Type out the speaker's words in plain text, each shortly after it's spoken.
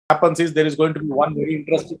happens is there is going to be one very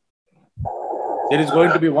interesting. There is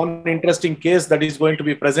going to be one interesting case that is going to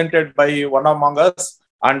be presented by one among us,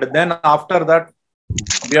 and then after that,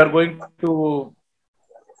 we are going to.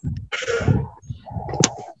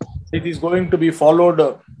 It is going to be followed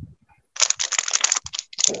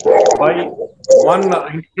by one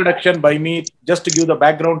introduction by me, just to give the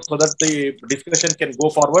background so that the discussion can go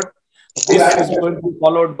forward. This is going to be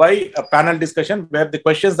followed by a panel discussion where the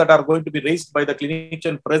questions that are going to be raised by the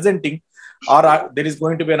clinician presenting are there is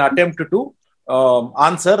going to be an attempt to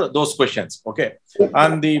answer those questions. Okay,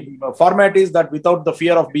 and the format is that without the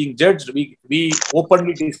fear of being judged, we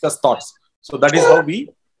openly discuss thoughts. So that is how we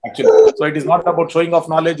actually. So it is not about showing off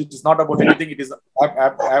knowledge. It is not about anything. It is a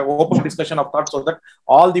open discussion of thoughts, so that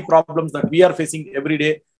all the problems that we are facing every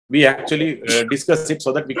day, we actually discuss it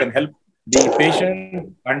so that we can help the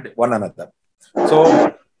patient and one another. So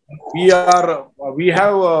we have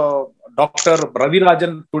Dr. Ravi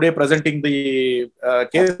Rajan today presenting the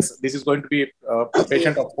case. This is going to be a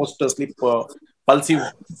patient of post-sleep palsy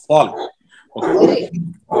fall. Okay.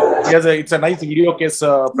 It's a nice video case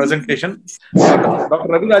presentation. Dr.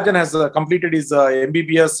 Ravi Rajan has completed his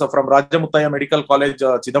MBBS from Rajamutaya Medical College,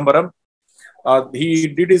 Chidambaram. He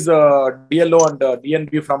did his DLO and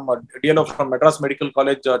DNB from DLO from Madras Medical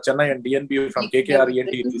College, Chennai, and DNB from KKR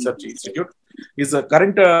ENT Research Institute. His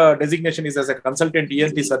current designation is as a consultant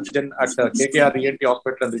ENT surgeon at KKR ENT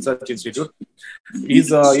Hospital and Research Institute.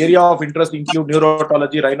 His area of interest include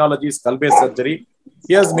neurotology, rhinology, skull-based surgery.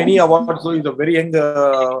 He has many awards, so he's a very young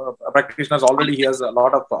practitioner. Already he has a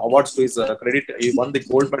lot of awards to his credit. He won the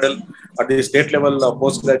gold medal at the state level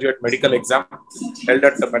postgraduate medical exam held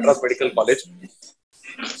at Madras Medical College.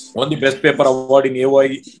 Won the best paper award in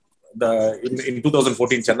AOI in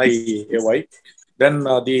 2014 Chennai AOI. Then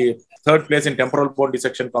the third place in temporal bone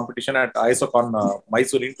dissection competition at ISOCON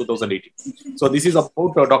Mysore in 2018. So this is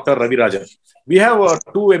about Dr. Ravi Rajan. We have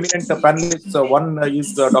two eminent panelists. One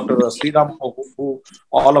is Dr. Sriram, who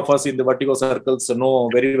all of us in the Vertigo circles know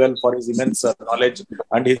very well for his immense knowledge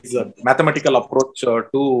and his mathematical approach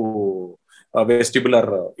to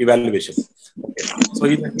vestibular evaluation. Okay. So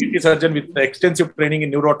he's an ENT surgeon with extensive training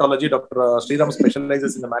in neurotology. Dr. Sriram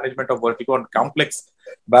specializes in the management of vertigo and complex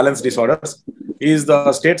balance disorders. He is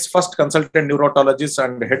the state's first consultant neurotologist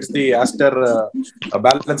and heads the Aster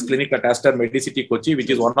Balance Clinic at Aster Medicity Kochi, which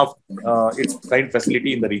is one of its kind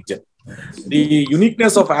facility in the region. The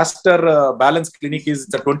uniqueness of Aster Balance Clinic is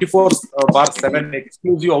it's a 24/7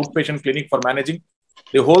 exclusive outpatient clinic for managing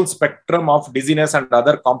the whole spectrum of dizziness and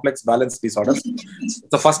other complex balance disorders. It's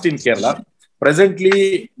the first in Kerala.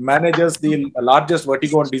 Presently manages the largest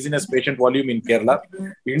vertigo and dizziness patient volume in Kerala.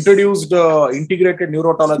 Introduced integrated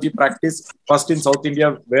neurotology practice first in South India,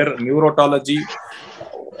 where neurotology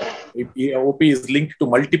OP is linked to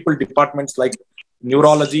multiple departments like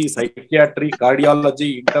neurology, psychiatry,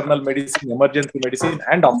 cardiology, internal medicine, emergency medicine,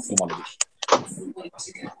 and ophthalmology.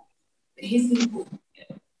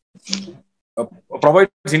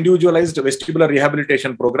 Provides individualized vestibular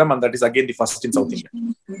rehabilitation program, and that is again the first in South India.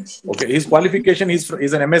 Okay, his qualification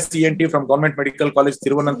is an MS ENT from Government Medical College,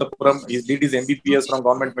 Thiruvananthapuram. He did his MBBS from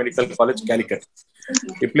Government Medical College, Calicut.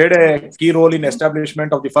 He played a key role in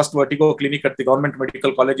establishment of the first vertigo clinic at the Government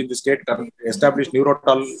Medical College in the state, established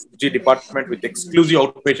neurotology department with exclusive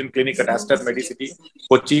outpatient clinic at Aster Medicity,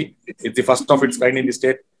 Kochi. It's the first of its kind in the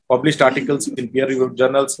state. Published articles in peer-reviewed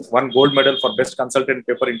journals, won gold medal for best consultant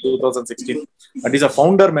paper in 2016, and is a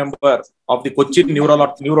founder member of the Cochin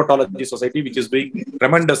Neurotology Society, which is doing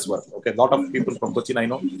tremendous work. Okay, a lot of people from Cochin, I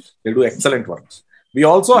know, they do excellent work. We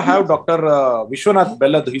also have Dr. Vishwanath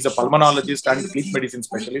Bellad, who is a pulmonologist and sleep medicine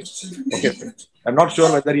specialist. Okay, I'm not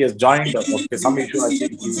sure whether he has joined. Okay, some issue I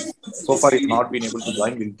think so far he's not been able to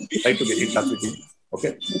join. We'll try to get in touch with him.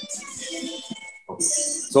 Okay,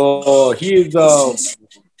 so he is.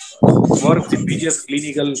 Works in BGS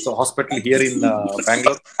Clinical Hospital here in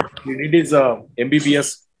Bangalore. He did his MBBS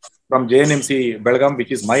from JNMC Belgaum,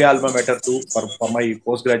 which is my alma mater too for my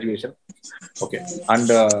post-graduation. Okay, and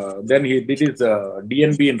then he did his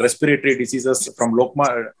DNB in respiratory diseases from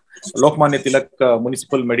Lokmanya Tilak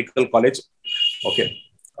Municipal Medical College. Okay,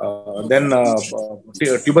 then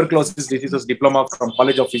tuberculosis diseases diploma from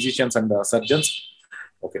College of Physicians and Surgeons.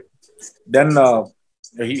 Okay, then.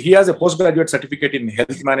 He has a postgraduate certificate in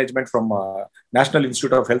health management from National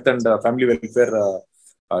Institute of Health and Family Welfare,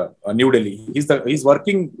 New Delhi. He's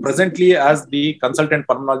working presently as the consultant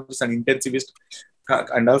pulmonologist and intensivist,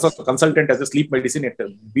 and also consultant as a sleep medicine at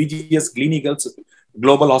BGS Gleneagles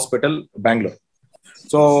Global Hospital, Bangalore.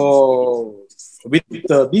 So, with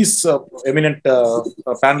these eminent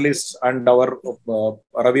panelists and our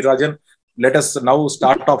Ravi Rajan, let us now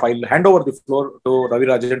start off. I'll hand over the floor to Ravi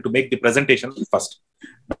Rajan to make the presentation first.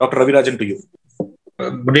 Dr. Ravi Rajan, to you.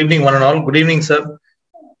 Good evening, one and all. Good evening, sir.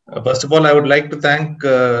 First of all, I would like to thank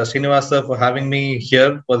Srinivasa for having me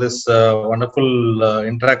here for this wonderful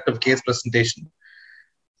interactive case presentation.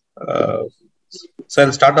 So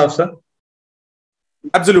I'll start off, sir.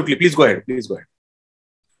 Absolutely. Please go ahead. Please go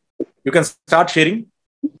ahead. You can start sharing.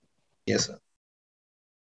 Yes, sir.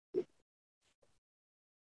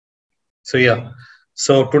 So yeah.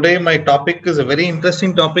 So today my topic is a very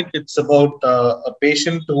interesting topic. It's about a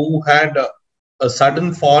patient who had a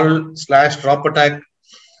sudden fall / drop attack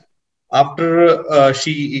after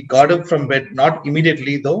she got up from bed, not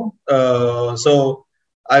immediately though. So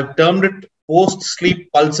I've termed it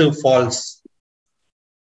post-sleep pulsive falls.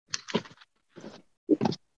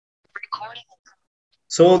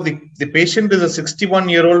 So the patient is a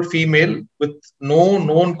 61-year-old female with no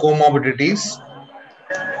known comorbidities.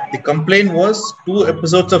 The complaint was 2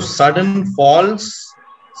 episodes of sudden falls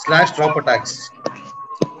 / drop attacks.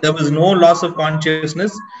 There was no loss of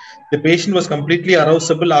consciousness. The patient was completely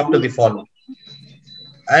arousable after the fall.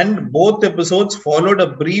 And both episodes followed a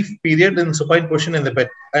brief period in supine position in the bed.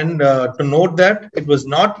 And to note that it was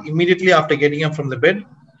not immediately after getting up from the bed.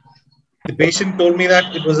 The patient told me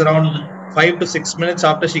that it was around 5 to 6 minutes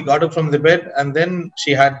after she got up from the bed, and then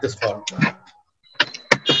she had this fall.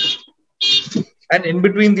 And in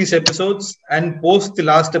between these episodes and post the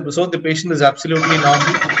last episode, the patient is absolutely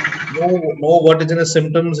normal. No vertiginous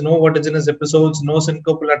symptoms, no vertiginous episodes, no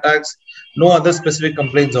syncopal attacks, no other specific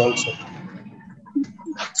complaints also.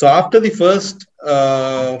 So after the first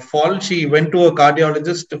fall, she went to a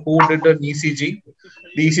cardiologist who did an ECG.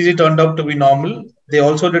 The ECG turned out to be normal. They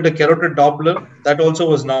also did a carotid Doppler. That also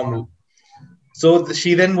was normal. So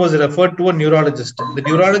she then was referred to a neurologist. The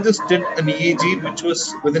neurologist did an EEG, which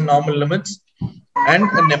was within normal limits, and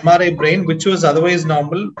an MRI brain, which was otherwise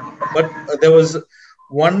normal. But there was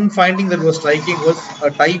one finding that was striking, was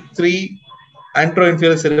a type 3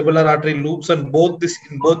 anteroinferior cerebellar artery loops in both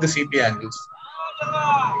the CT angles.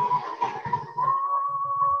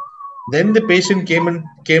 Then the patient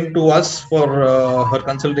came to us for her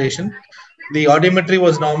consultation. The audiometry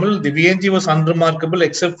was normal. The VNG was unremarkable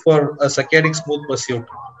except for a saccadic smooth pursuit.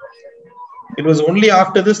 It was only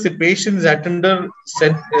after this the patient's attender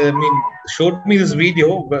showed me this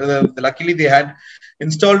video. Luckily, they had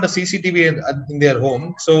installed a CCTV in their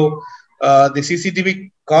home. So the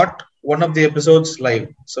CCTV caught one of the episodes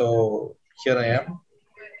live. So here I am.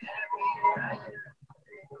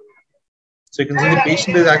 So you can see the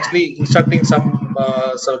patient is actually instructing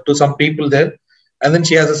to some people there, and then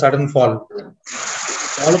she has a sudden fall.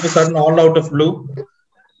 All of a sudden, all out of blue,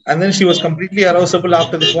 and then she was completely arousable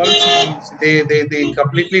after the fall. They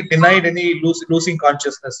completely denied any losing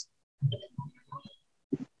consciousness.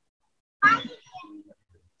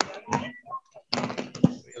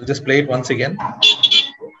 I'll just play it once again.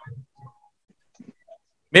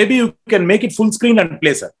 Maybe you can make it full screen and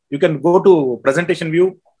play, sir. You can go to presentation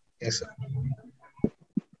view. Yes, sir.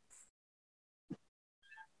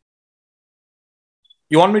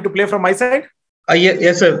 You want me to play from my side?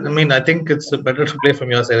 Yes, sir. I mean, I think it's better to play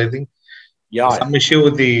from your side. I think some issue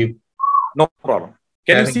with the. No problem.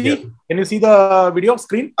 Can you see? Can you see the video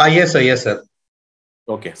screen? Yes, sir. Yes, sir.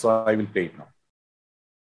 Okay, so I will play it now.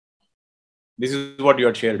 This is what you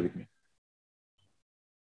had shared with me.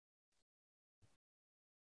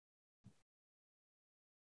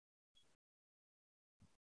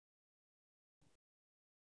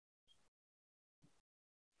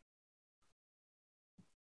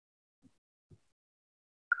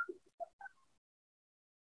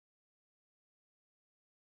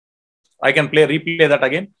 I can replay that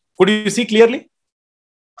again. Could you see clearly?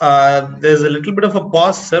 There's a little bit of a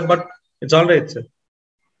pause, sir, but it's all right, sir.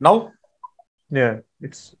 Now? Yeah,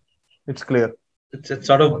 it's clear. It's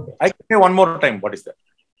sort of. I can say one more time. What is that?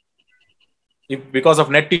 If because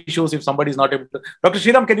of net issues, if somebody is not able to. Dr.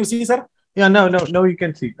 Sriram, can you see, sir? Yeah, no, you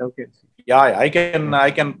can see. Okay. Yeah, I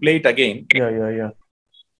can play it again. Yeah.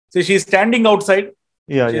 See, she's standing outside.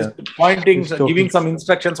 She's pointing, giving some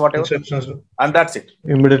instructions, whatever. And that's it.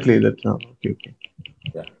 Immediately, that's now. Okay.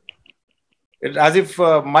 Yeah. It's as if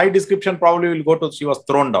my description probably will go to she was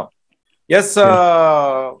thrown down. Yes,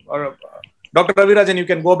 Dr. Ravi Rajan, you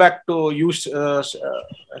can go back to you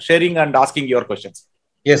sharing and asking your questions.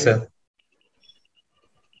 Yes, sir.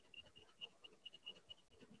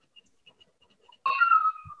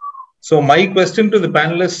 So my question to the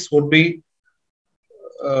panelists would be,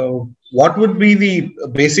 what would be the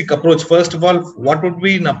basic approach? First of all, what would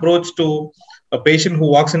be an approach to a patient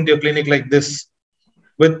who walks into your clinic like this,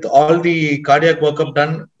 with all the cardiac workup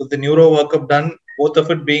done, with the neuro workup done? both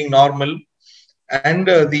of it being normal, and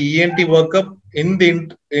the ENT workup in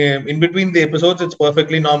between the episodes, it's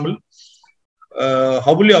perfectly normal.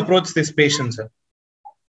 How will you approach this patient, sir?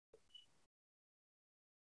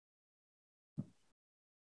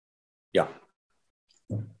 Yeah.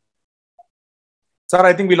 Sir,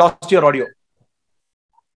 I think we lost your audio.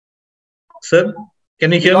 Sir,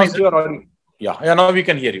 can you hear me? Your audio. Yeah, now we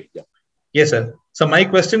can hear you. Yeah. Yes, sir. So my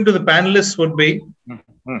question to the panelists would be,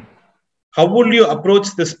 how would you approach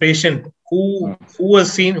this patient who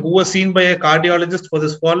was seen by a cardiologist for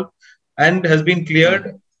this fall and has been cleared,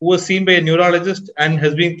 who was seen by a neurologist and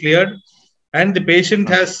has been cleared, and the patient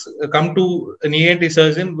has come to an ENT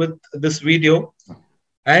surgeon with this video,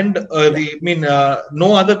 and no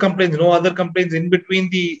other complaints in between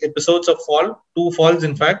the episodes of fall, 2 falls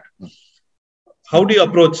in fact. How do you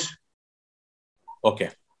approach? Okay.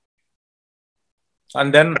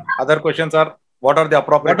 And then other questions are, what are the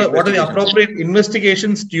appropriate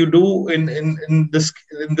investigations do you do in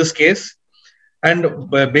this case? And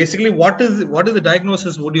basically, what is the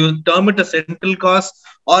diagnosis? Would you term it a central cause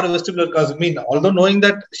or a vestibular cause? I mean, although knowing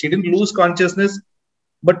that she didn't lose consciousness,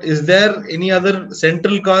 but is there any other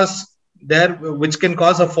central cause there which can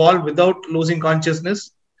cause a fall without losing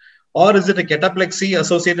consciousness? Or is it a cataplexy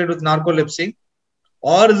associated with narcolepsy?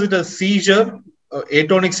 Or is it a seizure,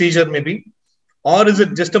 atonic seizure maybe? Or is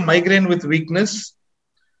it just a migraine with weakness?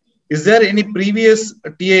 Is there any previous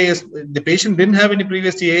TAS? The patient didn't have any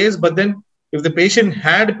previous TAS, but then if the patient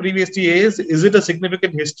had previous TAS, is it a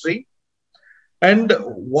significant history? And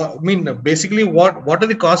basically, what are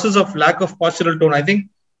the causes of lack of postural tone? I think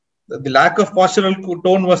the lack of postural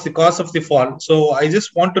tone was the cause of the fall. So I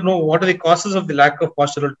just want to know, what are the causes of the lack of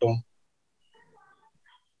postural tone?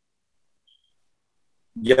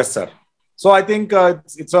 Yes, sir. So I think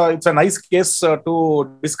it's a nice case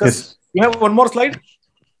to discuss. Yes. You have one more slide?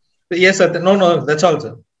 Yes, sir. No, that's all,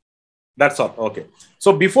 sir. That's all. Okay.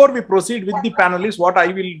 So before we proceed with the panelists, what I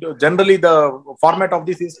will do, generally the format of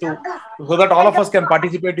this is so that all of us can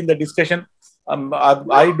participate in the discussion.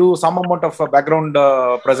 I do some amount of background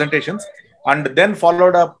presentations, and then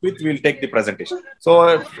followed up with we'll take the presentation.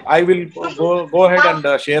 So I will go ahead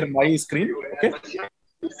and share my screen. Okay.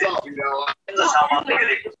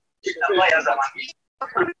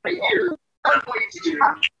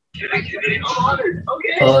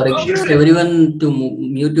 Request everyone to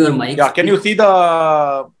mute your mic. Yeah, can you see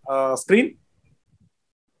the screen?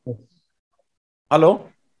 Hello?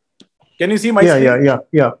 Can you see my screen?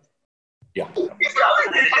 Yeah.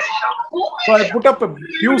 So I put up a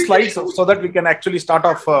few slides so that we can actually start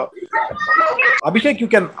off. Abhishek, you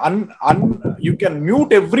can you can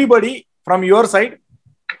mute everybody from your side,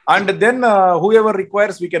 and then whoever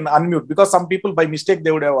requires we can unmute, because some people by mistake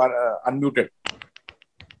they would have unmuted.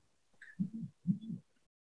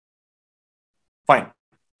 Fine.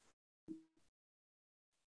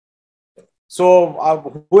 So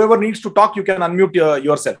whoever needs to talk, you can unmute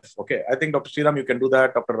yourself. Okay. I think Dr. Sriram, you can do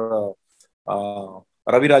that. Dr.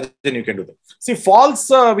 Ravi Rajan, you can do that. See, falls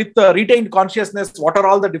with retained consciousness, what are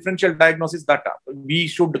all the differential diagnoses that we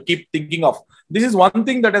should keep thinking of? This is one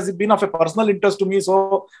thing that has been of a personal interest to me.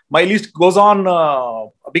 So my list goes on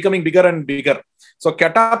becoming bigger and bigger. So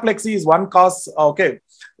cataplexy is one cause. Okay.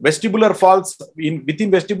 Vestibular falls,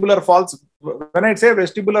 within vestibular falls. When I say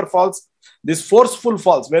vestibular falls, these forceful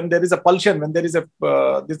falls, when there is a pulsion, when there is a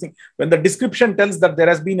this thing, when the description tells that there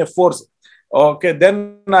has been a force, okay,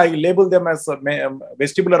 then I label them as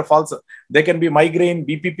vestibular falls. They can be migraine,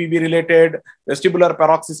 BPPV related, vestibular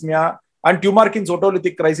paroxysmia, and Tumarkin's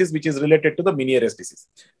otolithic crisis, which is related to the Meniere's disease.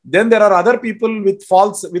 Then there are other people with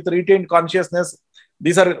falls with retained consciousness.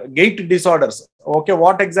 These are gait disorders. Okay,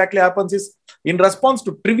 what exactly happens is, in response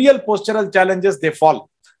to trivial postural challenges, they fall.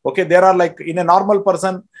 Okay, there are, like in a normal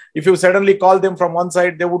person, if you suddenly call them from one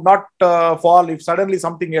side, they would not fall. If suddenly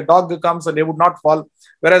a dog comes, they would not fall.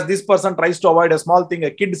 Whereas this person tries to avoid a small thing, a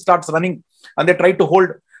kid starts running and they try to hold,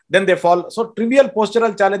 then they fall. So trivial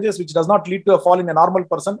postural challenges, which does not lead to a fall in a normal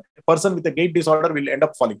person, a person with a gait disorder will end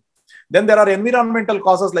up falling. Then there are environmental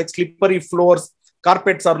causes like slippery floors,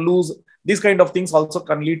 carpets are loose. These kind of things also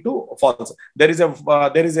can lead to falls. There is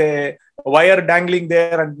a wire dangling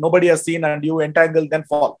there and nobody has seen, and you entangle, then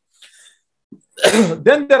fall.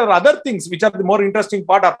 Then there are other things which are the more interesting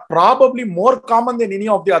part, are probably more common than any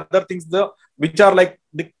of the other things, which are like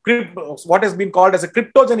what has been called as a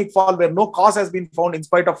cryptogenic fall, where no cause has been found in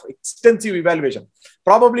spite of extensive evaluation.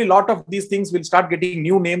 Probably a lot of these things will start getting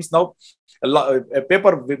new names now. A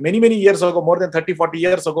paper many years ago, more than 30-40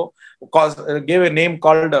 years ago, gave a name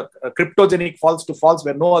called cryptogenic falls to falls,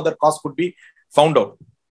 where no other cause could be found out.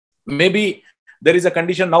 Maybe there is a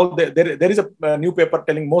condition now. There is a new paper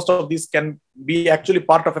telling most of these can be actually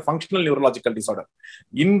part of a functional neurological disorder,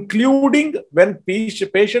 including when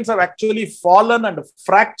patients have actually fallen and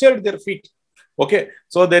fractured their feet. Okay,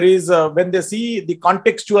 so there is when they see the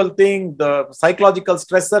contextual thing, the psychological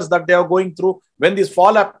stressors that they are going through, when these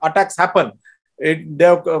fall attacks happen, they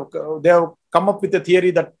have come up with a theory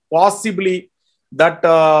that possibly that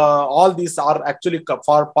all these are actually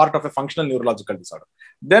part of a functional neurological disorder.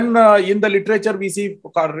 Then in the literature, we see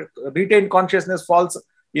retained consciousness falls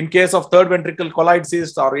in case of third ventricle colloid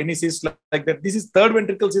cyst or any cyst like that. This is third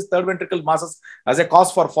ventricle cyst, third ventricle masses as a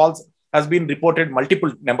cause for falls has been reported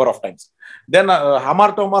multiple number of times. Then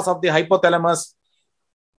hamartomas of the hypothalamus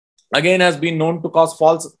again has been known to cause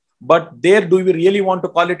falls. But there, do we really want to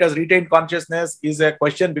call it as retained consciousness is a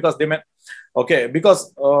question, because they may, okay,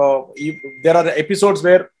 because there are episodes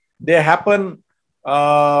where they happen,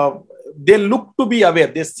 they look to be aware,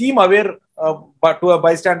 they seem aware but to a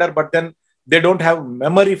bystander, but then they don't have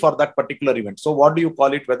memory for that particular event. So what do you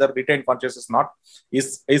call it, whether retained consciousness or not,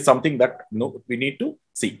 is something that we need to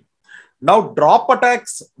see. Now, drop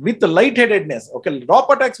attacks with lightheadedness. Okay, drop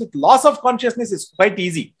attacks with loss of consciousness is quite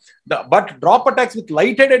easy. But drop attacks with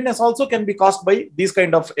lightheadedness also can be caused by these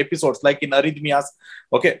kind of episodes, like in arrhythmias.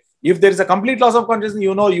 Okay, if there is a complete loss of consciousness,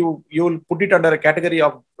 you will put it under a category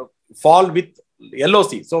of fall with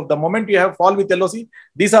LOC. So the moment you have fall with LOC,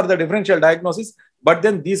 these are the differential diagnosis. But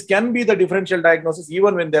then these can be the differential diagnosis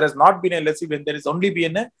even when there has not been a LOC, when there is only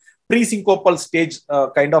been a pre-syncopal stage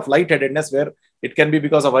kind of lightheadedness, where it can be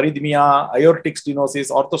because of arrhythmia, aortic stenosis,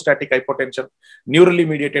 orthostatic hypotension, neurally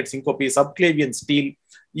mediated syncope, subclavian steal,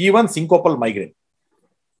 even syncopal migraine.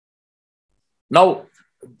 Now,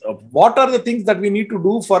 what are the things that we need to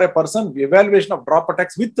do for a person? Evaluation of drop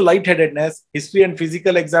attacks with lightheadedness, history and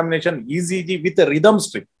physical examination, ECG with a rhythm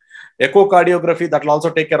strip, echocardiography that will also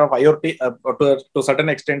take care of aortic, to a certain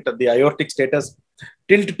extent, the aortic status,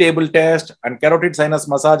 tilt table test, and carotid sinus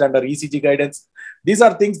massage under ECG guidance. These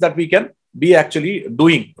are things that we can be actually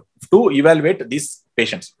doing to evaluate these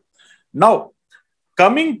patients. Now,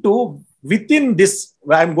 coming to within this,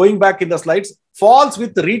 I'm going back in the slides, falls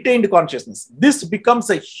with retained consciousness. This becomes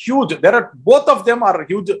a huge, both of them are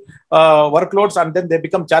huge workloads, and then they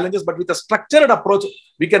become challenges, but with a structured approach,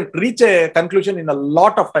 we can reach a conclusion in a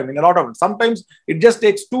lot of time, sometimes it just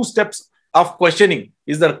takes 2 steps of questioning.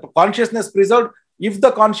 Is the consciousness preserved? If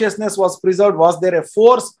the consciousness was preserved, was there a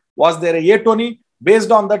force? Was there a atony?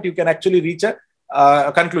 Based on that, you can actually reach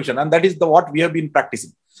a conclusion. And that is what we have been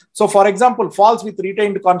practicing. So for example, falls with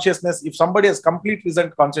retained consciousness, if somebody has complete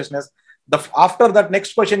present consciousness, after that,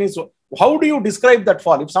 next question is, how do you describe that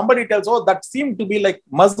fall? If somebody tells, oh, that seemed to be like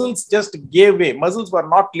muscles just gave way, muscles were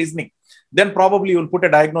not listening, then probably you will put a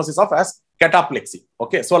diagnosis of as cataplexy.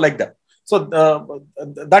 Okay, so like that. So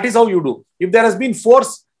that is how you do. If there has been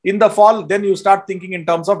force in the fall, then you start thinking in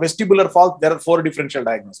terms of vestibular fall. There are 4 differential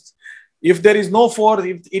diagnoses. If there is no force,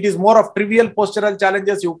 if it is more of trivial postural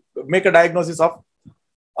challenges, you make a diagnosis of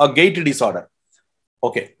a gait disorder.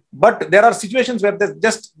 Okay, but there are situations where there's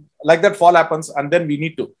just like that fall happens, and then we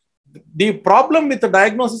need to. The problem with the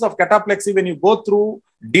diagnosis of cataplexy, when you go through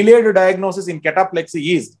delayed diagnosis in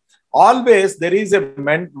cataplexy, is always there is a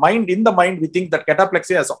mind in the mind. We think that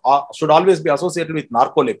cataplexy should always be associated with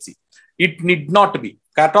narcolepsy. It need not be.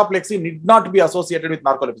 Cataplexy need not be associated with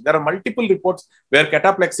narcolepsy. There are multiple reports where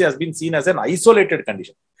cataplexy has been seen as an isolated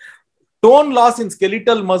condition. Tone loss in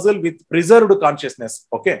skeletal muscle with preserved consciousness,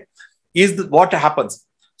 okay, is what happens.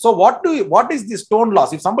 So what is this tone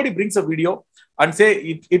loss? If somebody brings a video and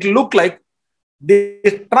say it looked like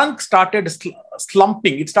the trunk started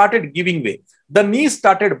slumping, it started giving way, the knees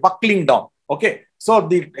started buckling down, okay, so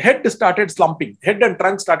the head started slumping, head and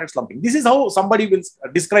trunk started slumping. This is how somebody will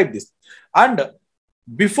describe this. And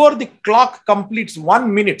before the clock completes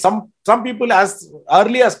 1 minute, some people as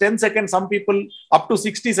early as 10 seconds, some people up to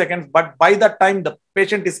 60 seconds, but by that time the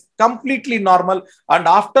patient is completely normal, and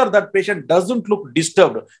after that patient doesn't look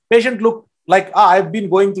disturbed. Patient look like, I've been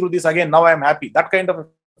going through this again, now I'm happy. That kind of a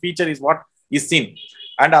feature is what is seen.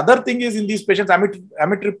 And other thing is, in these patients,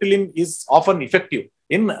 amitriptyline is often effective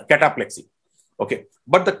in cataplexy. Okay,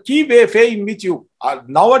 but the key way in which you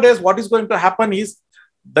nowadays, what is going to happen is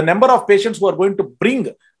the number of patients who are going to bring.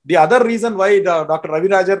 The other reason why Dr. Ravi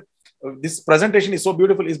Rajar, this presentation is so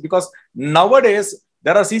beautiful is because nowadays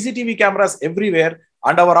there are CCTV cameras everywhere,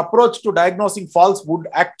 and our approach to diagnosing falls would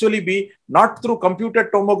actually be not through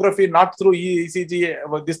computed tomography, not through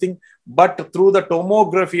ECG, this thing, but through the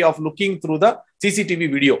tomography of looking through the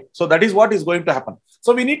CCTV video. So that is what is going to happen.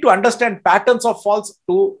 So we need to understand patterns of falls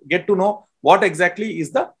to get to know what exactly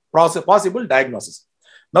is the possible diagnosis.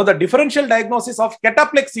 Now, the differential diagnosis of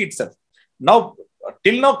cataplexy itself. Now,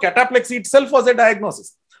 till now, cataplexy itself was a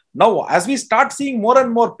diagnosis. Now, as we start seeing more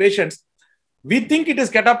and more patients, we think it is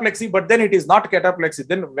cataplexy, but then it is not cataplexy.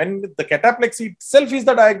 Then when the cataplexy itself is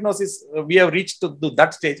the diagnosis, we have reached to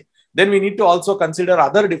that stage, then we need to also consider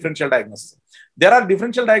other differential diagnoses. There are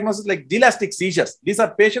differential diagnoses like gelastic seizures. These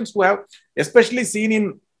are patients who have especially seen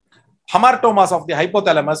in hamartomas of the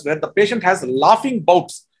hypothalamus, where the patient has laughing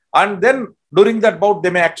bouts, and then during that bout, they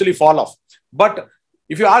may actually fall off. But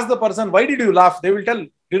if you ask the person, why did you laugh? They will tell,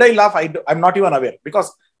 did I laugh? I'm not even aware,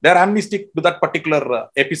 because they're amnestic to that particular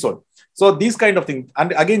episode. So these kind of things.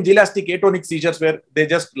 And again, gelastic atonic seizures, where they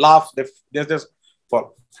just laugh, they just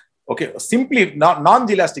fall. Okay, simply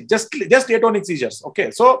non-gelastic, just atonic seizures.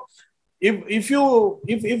 Okay, so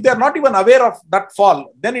if they're not even aware of that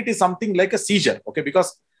fall, then it is something like a seizure. Okay,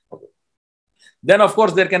 because then of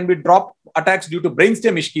course there can be drop attacks due to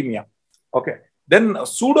brainstem ischemia. Okay, then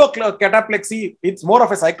pseudo cataplexy, it's more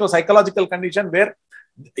of a psychological condition where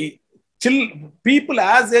people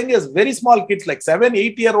as young as very small kids, like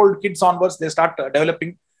 7-8-year-old kids onwards, they start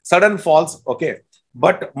developing sudden falls. Okay,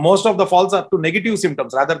 but most of the falls are to negative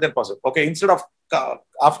symptoms rather than positive. Okay, instead of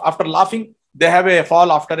after laughing, they have a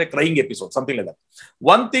fall after a crying episode, something like that.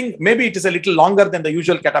 One thing, maybe it is a little longer than the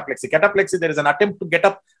usual cataplexy. Cataplexy, there is an attempt to get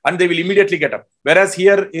up and they will immediately get up. Whereas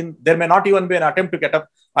here, there may not even be an attempt to get up,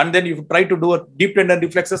 and then you try to do a deep tendon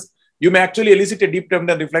reflexes. You may actually elicit a deep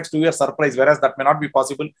tendon reflex to your surprise, whereas that may not be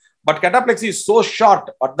possible. But cataplexy is so short,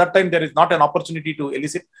 at that time there is not an opportunity to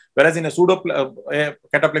elicit, whereas in a pseudo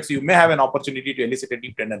cataplexy, you may have an opportunity to elicit a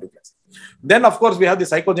deep tendon reflex. Then, of course, we have the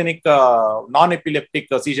psychogenic non-epileptic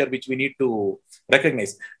seizure, which we need to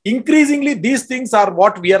recognize. Increasingly, these things are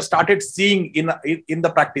what we are started seeing in the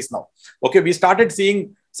practice now. Okay, we started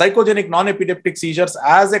seeing psychogenic non-epileptic seizures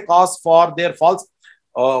as a cause for their falls.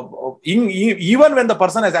 Even when the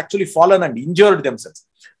person has actually fallen and injured themselves,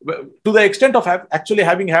 to the extent of actually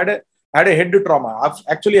having had a head trauma,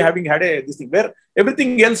 actually having had this thing where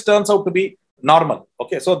everything else turns out to be normal.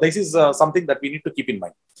 Okay, so this is something that we need to keep in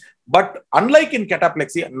mind. But unlike in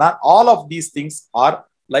cataplexy, not all of these things are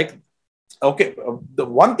like, okay, the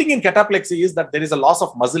one thing in cataplexy is that there is a loss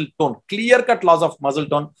of muscle tone, clear-cut loss of muscle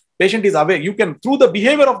tone. Patient is aware. You can, through the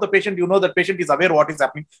behavior of the patient, you know that patient is aware what is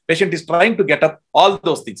happening. Patient is trying to get up, all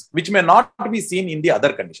those things, which may not be seen in the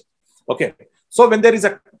other condition. Okay. So when there is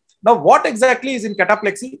now what exactly is in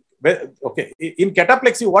cataplexy? Okay. In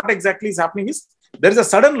cataplexy, what exactly is happening is there is a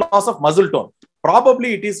sudden loss of muscle tone.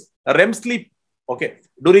 Probably it is a REM sleep. Okay.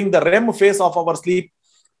 During the REM phase of our sleep,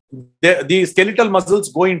 the skeletal muscles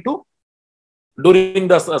go into, during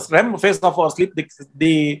the REM phase of our sleep,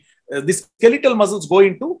 the skeletal muscles go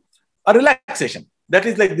into a relaxation. That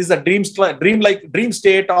is like, this is a dream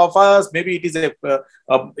state of us. Maybe it is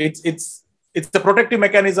it's a protective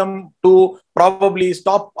mechanism to probably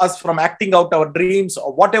stop us from acting out our dreams,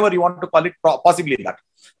 or whatever you want to call it, possibly that.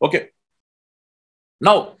 Okay.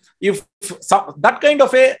 Now, if that kind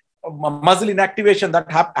of a muscle inactivation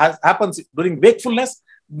that happens during wakefulness,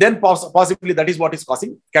 then possibly that is what is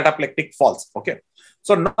causing cataplectic falls. Okay.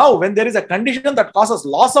 So now, when there is a condition that causes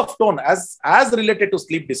loss of tone as related to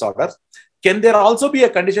sleep disorders, can there also be a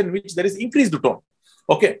condition in which there is increased tone?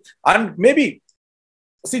 Okay. And maybe,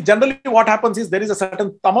 see, generally what happens is there is a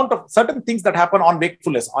certain things that happen on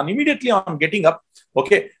wakefulness, immediately on getting up.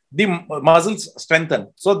 Okay. The muscles strengthen.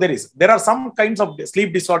 So there are some kinds of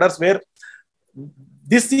sleep disorders where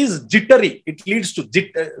this is jittery. It leads to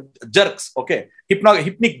jerks. Okay.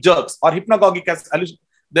 Hypnic jerks or hypnagogic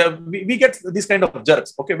we get this kind of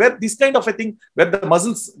jerks. Okay. Where this kind of a thing, where the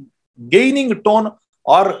muscles gaining tone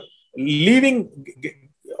or losing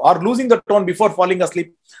the tone before falling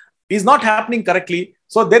asleep is not happening correctly.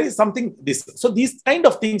 So there is something so these kind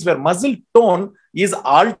of things where muscle tone is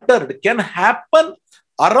altered can happen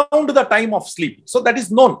around the time of sleep. So that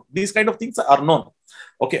is known. These kind of things are known.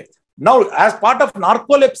 Okay. Now, as part of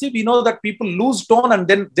narcolepsy, we know that people lose tone and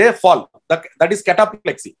then they fall. That is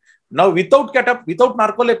cataplexy. Now, without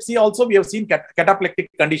narcolepsy, also we have seen cataplectic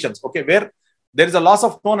conditions. Okay, where there is a loss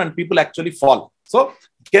of tone and people actually fall. So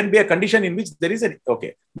it can be a condition in which there is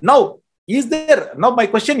okay. Now, my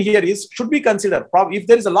question here is, should we consider if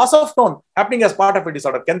there is a loss of tone happening as part of a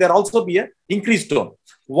disorder, can there also be an increased tone?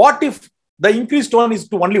 What if the increased tone is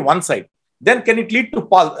to only one side? Then can it lead to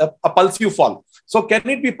a pulsive fall? So can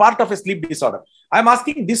it be part of a sleep disorder? I'm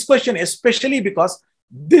asking this question especially because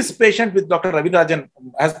this patient with Dr. Ravindran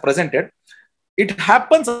has presented, it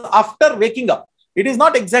happens after waking up. It is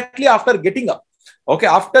not exactly after getting up. Okay,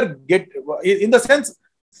 in the sense,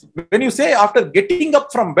 when you say after getting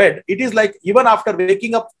up from bed, it is like even after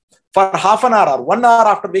waking up for half an hour or 1 hour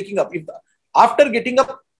after waking up. After getting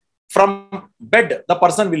up from bed, the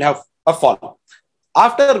person will have a fall.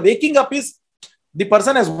 After waking up is the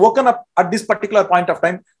person has woken up at this particular point of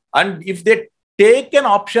time, and if they take an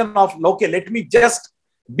option of, okay, let me just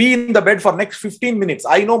be in the bed for next 15 minutes.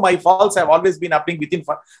 I know my falls have always been happening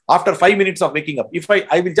after 5 minutes of waking up. If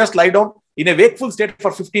I will just lie down in a wakeful state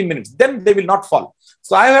for 15 minutes, then they will not fall.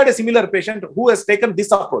 So I had a similar patient who has taken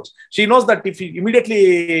this approach. She knows that if he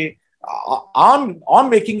immediately on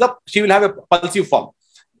waking up, she will have a pulsive fall.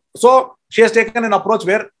 So she has taken an approach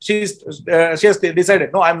where she has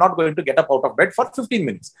decided, no, I'm not going to get up out of bed for 15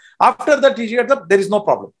 minutes. After that, she gets up, there is no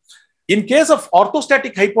problem. In case of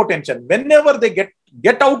orthostatic hypotension, whenever they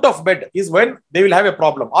get out of bed is when they will have a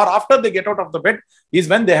problem, or after they get out of the bed is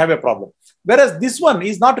when they have a problem. Whereas this one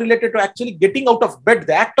is not related to actually getting out of bed,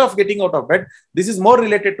 the act of getting out of bed. This is more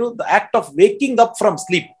related to the act of waking up from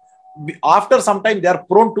sleep. After some time, they are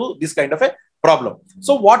prone to this kind of a problem.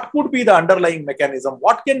 So what could be the underlying mechanism?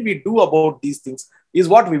 What can we do about these things is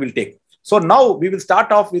what we will take. So now we will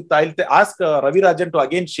start off with, I'll ask Ravi Rajan to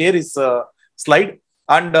again share his slide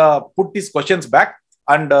and put his questions back,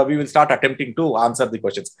 and we will start attempting to answer the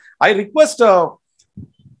questions. I request,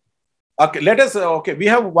 okay, let us, okay, we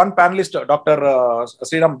have one panelist, Dr.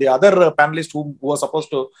 Sriram, the other panelist who was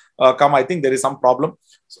supposed to come, I think there is some problem.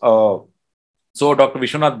 So Dr.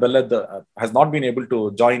 Vishwanath Bellad has not been able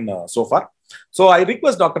to join so far. So I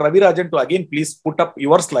request Dr. Ravi Rajan to again please put up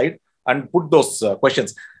your slide and put those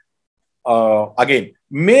questions again.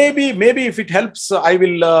 Maybe if it helps, I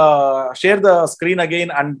will share the screen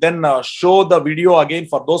again and then show the video again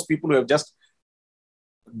for those people who have just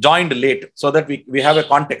joined late, so that we have a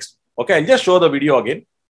context. Okay, I'll just show the video again.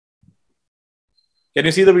 Can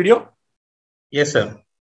you see the video? Yes, sir.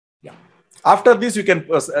 Yeah. After this, you can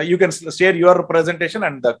share your presentation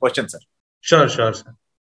and the questions, sir. Sure, sir.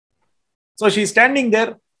 So she's standing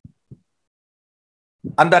there,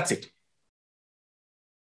 and that's it.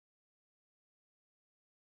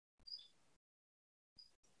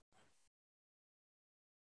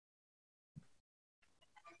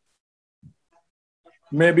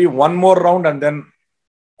 Maybe one more round and then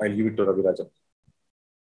I'll give it to Ravi Rajan.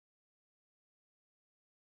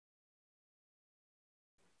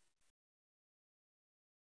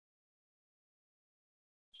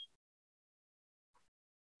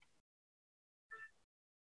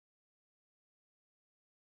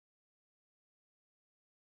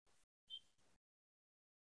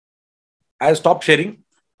 I stopped sharing.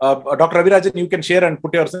 Dr. Ravi Rajan, you can share and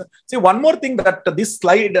put your. See, one more thing that this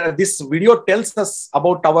slide, this video tells us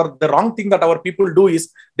about the wrong thing that our people do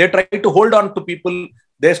is they try to hold on to people.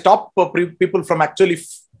 They stop people from actually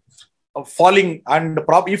falling, and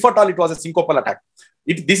if at all it was a syncopal attack.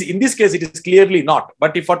 In this case, it is clearly not.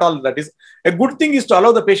 But if at all that is, a good thing is to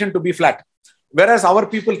allow the patient to be flat. Whereas our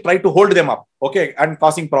people try to hold them up, okay, and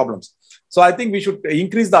causing problems. So I think we should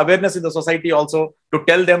increase the awareness in the society also to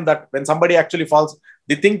tell them that when somebody actually falls,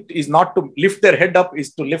 the thing is not to lift their head up,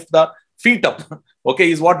 is to lift the feet up, okay,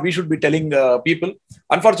 is what we should be telling people.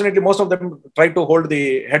 Unfortunately, most of them try to hold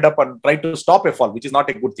the head up and try to stop a fall, which is not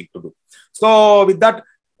a good thing to do. So with that,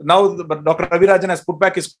 now Dr. Ravi Rajan has put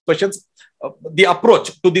back his questions, the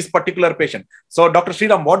approach to this particular patient. So Dr.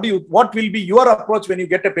 Sriram, what will be your approach when you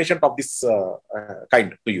get a patient of this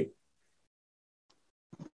kind to you?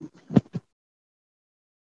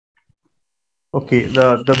 Okay,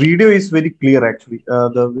 the video is very clear actually.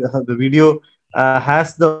 The video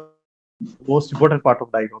has the most important part of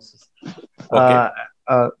diagnosis. Okay.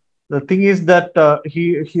 The thing is that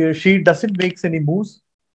she doesn't make any moves.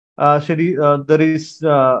 There is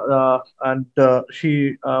and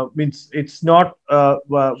she means it's not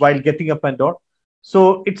while getting up and down.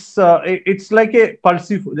 So it's like a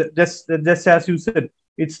pulsive, just as you said,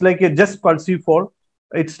 it's like a just pulsive fall.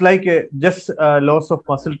 It's like a just loss of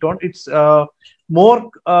muscle tone. It's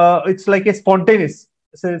more. It's like a spontaneous.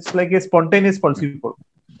 So it's like a spontaneous pulsive fall.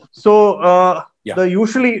 So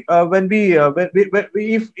usually when we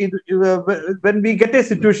get a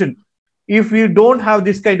situation, if we don't have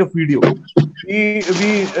this kind of video, we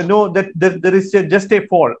know that there is just a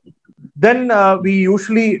fall. Then we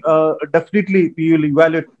usually definitely we will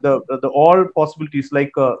evaluate the all possibilities.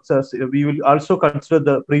 Like so we will also consider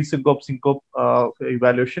the pre-syncope syncope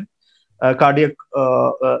evaluation, cardiac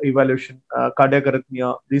evaluation, cardiac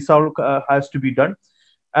arrhythmia. This all has to be done,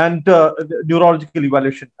 and the neurological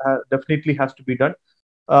evaluation definitely has to be done.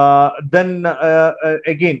 Then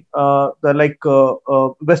again,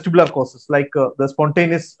 the vestibular causes like the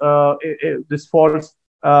spontaneous this falls,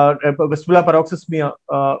 vestibular paroxysmia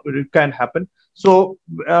can happen. So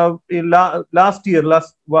last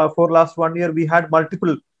 1 year, we had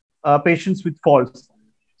multiple patients with falls.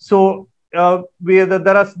 So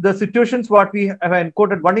there are the situations what we have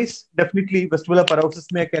encoded. One is definitely vestibular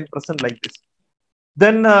paroxysmia can present like this.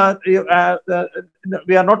 Then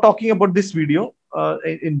we are not talking about this video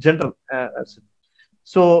in general.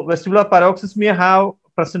 So vestibular paroxysmia have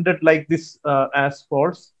presented like this as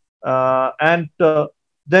false, and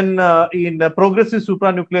then in progressive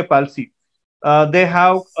supranuclear palsy, they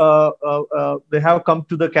have come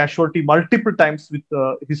to the casualty multiple times with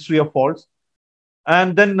history of falls.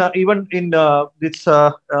 And then even in this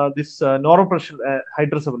neuropressure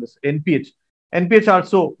hydrocephalus, NPH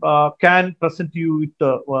also can present you with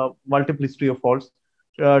multiple history of falls,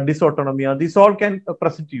 dysautonomia. These all can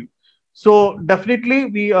present you. So definitely,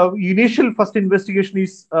 we initial first investigation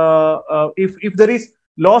is if there is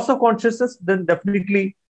loss of consciousness, then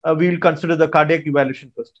definitely we will consider the cardiac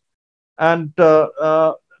evaluation first, and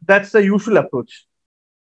that's the usual approach.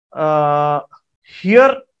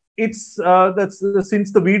 Here, it's that's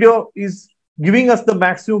since the video is giving us the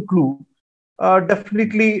maximum clue.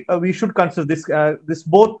 Definitely, we should consider this. This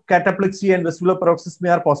both cataplexy and vestibular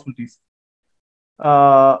paroxysmia are possibilities.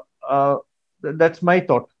 That's my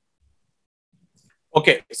thought.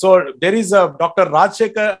 Okay, so there is a Dr.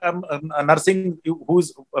 Rajshekar Nursing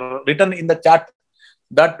who's written in the chat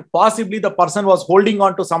that possibly the person was holding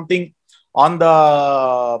on to something on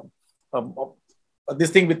the this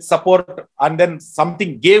thing with support, and then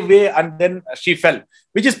something gave way and then she fell,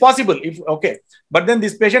 which is possible. If okay, but then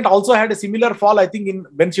this patient also had a similar fall, I think, in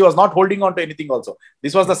when she was not holding on to anything. Also,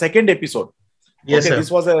 this was the second episode. Yes, okay, sir. This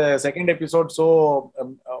was a second episode. So,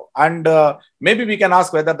 and maybe we can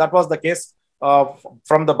ask whether that was the case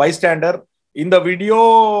from the bystander. In the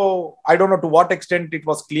video, I don't know to what extent it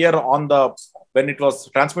was clear on the when it was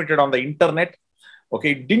transmitted on the internet.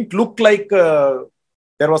 Okay, it didn't look like there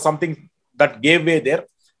was something that gave way there.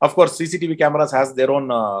 Of course, CCTV cameras has their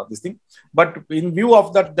own this thing. But in view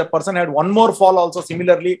of that, the person had one more fall also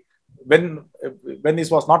similarly when this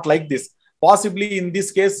was not like this. Possibly in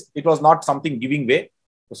this case, it was not something giving way.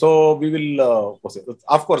 So we will,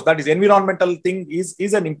 of course, that is environmental thing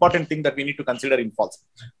is an important thing that we need to consider in falls.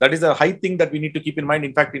 That is a high thing that we need to keep in mind.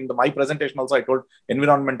 In fact, in my presentation also, I told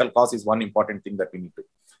environmental cause is one important thing that we need to.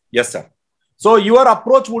 Yes, sir. So your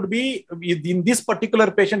approach would be in this particular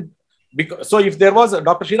patient. Because, so if there was,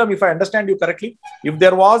 Dr. Sriram, if I understand you correctly, if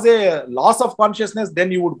there was a loss of consciousness,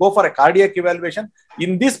 then you would go for a cardiac evaluation.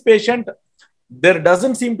 In this patient, there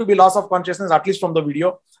doesn't seem to be loss of consciousness, at least from the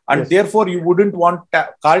video. And yes, therefore, you wouldn't want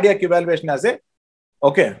cardiac evaluation as a,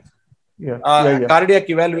 okay, cardiac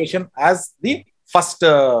evaluation as the first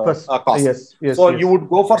cause. Yes, so you would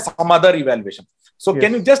go for some other evaluation. So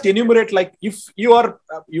can you just enumerate, like, if you are,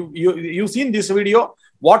 you've seen this video,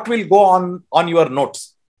 what will go on your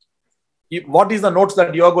notes? What is the notes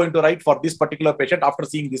that you are going to write for this particular patient after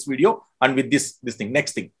seeing this video and with this thing?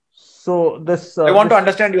 Next thing. So this I want to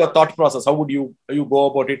understand your thought process. How would you go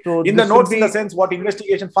about it? So in the notes, in the sense, what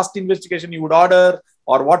first investigation you would order,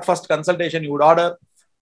 or what first consultation you would order,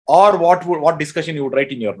 or what discussion you would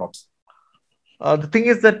write in your notes? The thing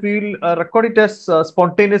is that we will record it as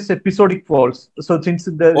spontaneous episodic falls. So since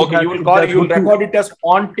the you will record it as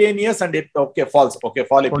spontaneous and falls. Okay,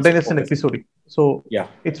 fall spontaneous and episodic. So yeah,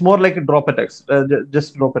 it's more like a drop attacks,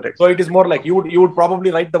 just drop attacks. So it is more like you would probably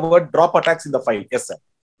write the word drop attacks in the file. Yes, sir.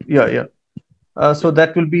 Yeah. So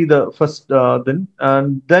that will be the first then,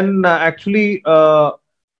 and then actually the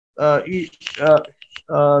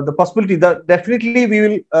possibility that definitely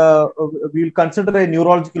we will consider a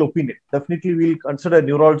neurological opinion. Definitely we will consider a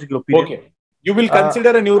neurological opinion. Okay. You will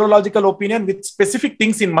consider a neurological opinion with specific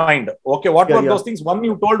things in mind. Okay. What were those things? One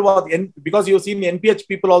you told was because you've seen NPH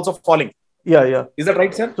people also falling. Yeah. Is that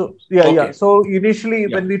right, sir? So yeah. So initially,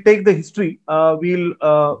 when we take the history, we'll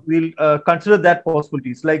consider that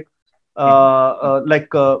possibilities like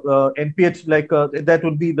NPH, that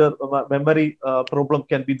would be the memory problem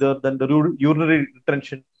can be there. Then the urinary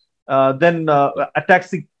retention, then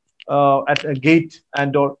ataxic at a gait,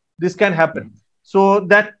 and or this can happen. So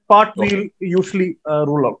that part we'll usually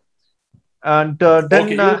rule out. And then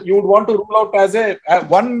you would want to rule out as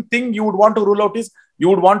one thing you would want to rule out is you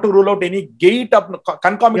would want to rule out any gait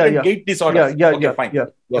concomitant gait disorders. Fine. Yeah.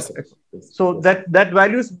 Yes. So that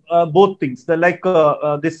values both things. Like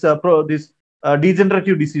this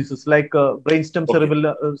degenerative diseases like brainstem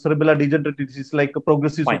cerebellar degenerative disease, like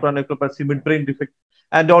progressive supranuclear palsy, midbrain defect,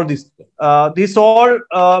 and all this. These all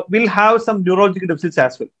will have some neurological deficits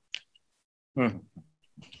as well.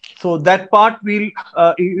 So that part we'll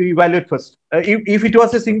evaluate first. If it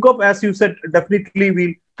was a syncope, as you said, definitely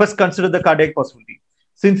we'll first consider the cardiac possibility.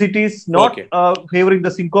 Since it is not favoring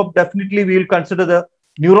the syncope, definitely we will consider the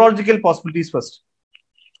neurological possibilities first.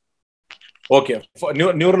 Okay, for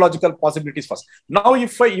neurological possibilities first. Now,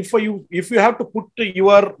 if you have to put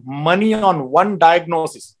your money on one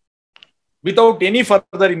diagnosis without any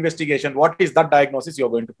further investigation, what is that diagnosis you are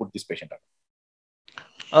going to put this patient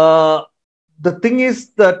on? The thing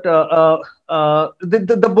is that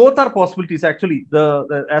the both are possibilities actually.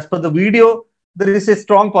 As per the video, there is a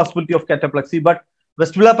strong possibility of cataplexy, but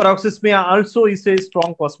vestibular paroxysmia also is a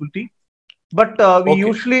strong possibility. But we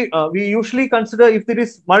usually consider if there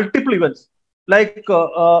is multiple events, like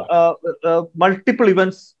multiple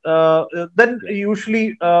events, then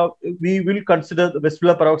usually we will consider the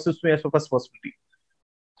vestibular paroxysmia as a first possibility.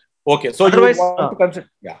 Okay, so otherwise, you want to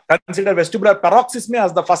consider vestibular paroxysmia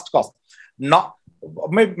as the first cause. Not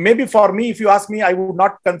maybe for me, if you ask me, I would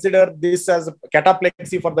not consider this as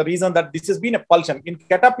cataplexy for the reason that this has been a pulsion. In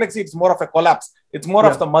cataplexy, it's more of a collapse. It's more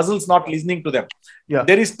of the muscles not listening to them.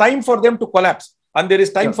 There is time for them to collapse, and there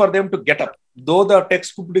is time for them to get up. Though the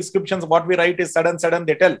textbook descriptions, what we write is sudden,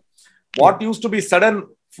 they tell. What used to be sudden,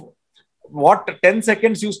 what 10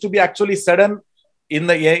 seconds used to be actually sudden in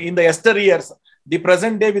the yesteryears. The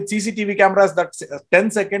present day with CCTV cameras, that 10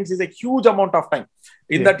 seconds is a huge amount of time.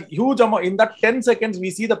 In that 10 seconds, we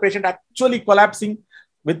see the patient actually collapsing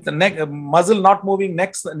with the neck, muzzle not moving,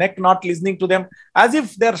 neck not listening to them, as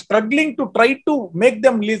if they're struggling to try to make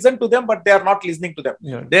them listen to them, but they are not listening to them.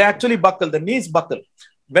 They actually buckle, the knees buckle.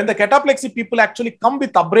 When the cataplexy people actually come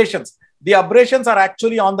with abrasions, the abrasions are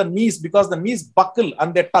actually on the knees because the knees buckle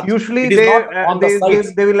and they touch. Usually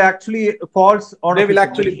they will actually falls on. They will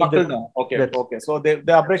actually buckle down. Okay. So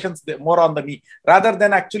the abrasions more on the knee rather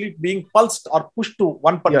than actually being pulsed or pushed to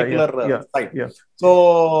one particular side.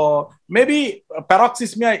 So maybe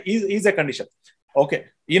paroxysmia is a condition. Okay.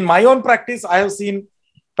 In my own practice, I have seen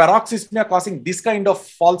paroxysmia causing this kind of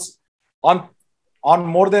falls on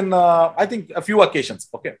more than I think a few occasions.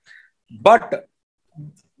 Okay, but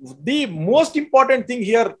the most important thing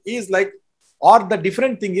here is the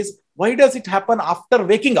different thing is, why does it happen after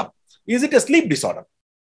waking up? Is it a sleep disorder?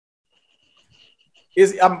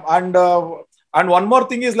 And one more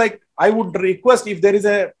thing is, I would request, if there is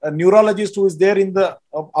a neurologist who is there in the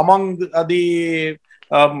among the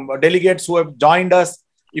delegates who have joined us,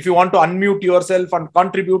 if you want to unmute yourself and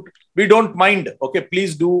contribute, we don't mind. Okay,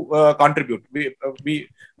 please do contribute. We'd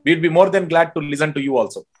be more than glad to listen to you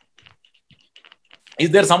also. Is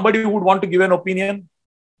there somebody who would want to give an opinion?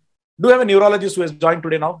 Do you have a neurologist who has joined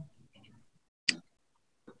today now?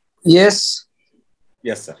 Yes.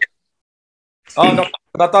 Yes, sir.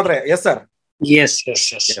 Dattadre, yes, sir. Yes,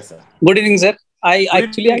 sir. Good evening, sir. I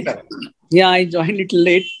joined a little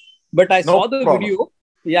late, but I saw the video.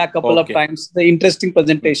 A couple of times. The interesting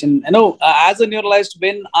presentation. As a neurologist,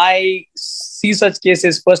 when I see such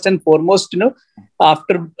cases, first and foremost,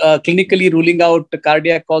 after clinically ruling out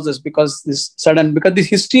cardiac causes, because the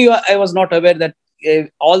history, I was not aware that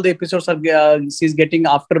all the episodes are she's getting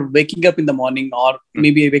after waking up in the morning or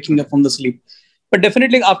maybe waking up from the sleep. But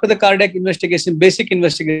definitely after the cardiac investigation, basic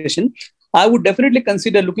investigation, I would definitely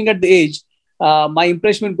consider looking at the age. My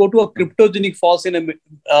impression will go to a cryptogenic falls in a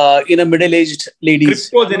middle-aged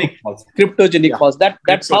ladies. Cryptogenic falls.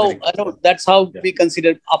 That's how we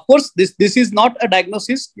consider. Of course, this is not a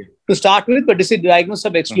diagnosis to start with, but this is diagnosis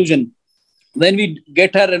of exclusion. When we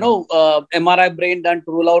get her, MRI brain done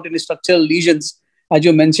to rule out any structural lesions, as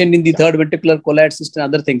you mentioned in the third ventricular collat cyst and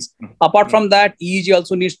other things. Apart from that, EEG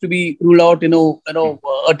also needs to be ruled out.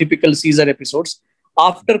 Atypical seizure episodes.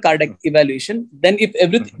 After cardiac evaluation, then if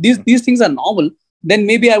everything these things are normal, then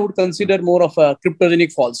maybe I would consider more of a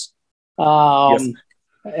cryptogenic falls.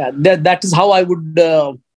 That is how I would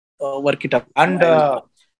work it up. And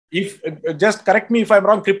if just correct me if I'm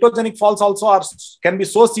wrong, cryptogenic falls also can be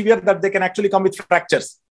so severe that they can actually come with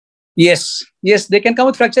fractures. Yes, they can come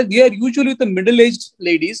with fractures. They are usually with the middle-aged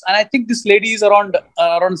ladies, and I think this lady is around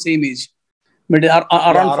same age, around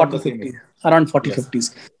 40-50. Around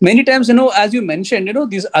 40-50s. Many times, as you mentioned,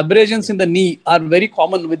 these abrasions in the knee are very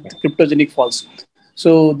common with cryptogenic falls.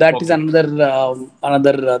 So that is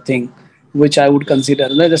another thing which I would consider.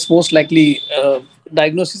 That's most likely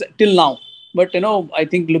diagnosis till now. But I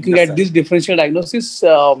think looking at this differential diagnosis,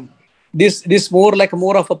 this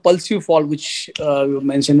more of a pulsive fall, which you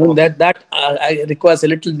mentioned, that requires a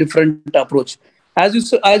little different approach. As you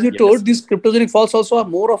told, these cryptogenic falls also are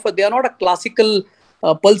they are not a classical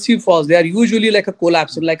pulsive falls. They are usually like a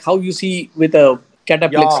collapse, like how you see with a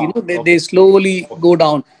cataplexy. They slowly go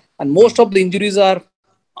down, and most of the injuries are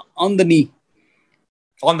on the knee.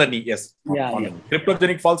 On the knee, yes.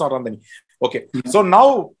 Cryptogenic falls are on the knee. Okay. So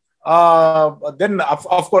now, then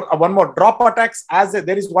of course, one more drop attacks.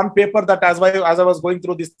 There is one paper that as I was going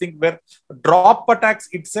through this thing, where drop attacks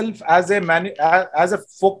itself as a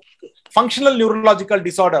functional neurological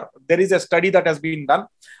disorder. There is a study that has been done,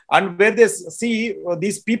 and where they see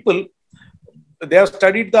these people, they have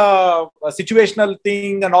studied the situational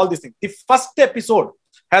thing and all these things. The first episode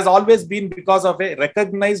has always been because of a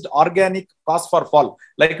recognized organic cause for fall.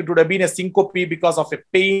 Like it would have been a syncope because of a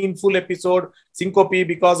painful episode, syncope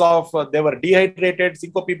because of they were dehydrated,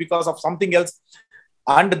 syncope because of something else.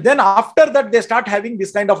 And then after that, they start having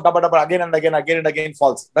this kind of double again and again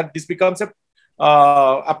falls. That this becomes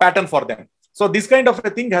a pattern for them. So this kind of a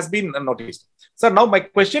thing has been noticed. So now my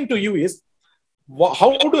question to you is,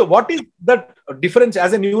 what is the difference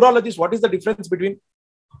as a neurologist? What is the difference between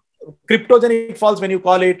cryptogenic falls, when you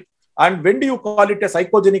call it, and when do you call it a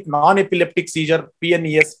psychogenic non-epileptic seizure,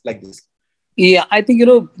 PNES, like this? Yeah, I think,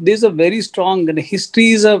 there's a very strong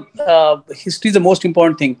history is the most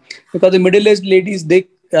important thing, because the middle-aged ladies, they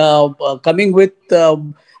coming with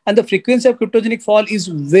and the frequency of cryptogenic fall is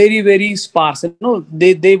very, very sparse.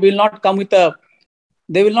 They will not come with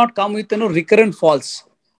recurrent falls.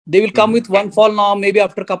 They will come with one fall now, maybe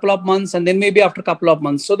after a couple of months, and then maybe after a couple of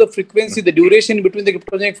months. So the frequency, the duration between the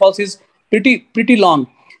cryptogenic falls is pretty long.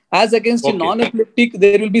 As against in non-epileptic,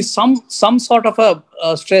 there will be some sort of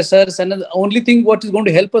stressors, and the only thing what is going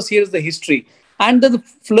to help us here is the history and the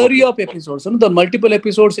flurry of episodes. The multiple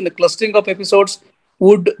episodes in the clustering of episodes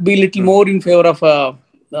would be little more in favor of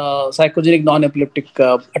psychogenic non-epileptic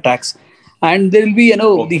attacks. And there will be,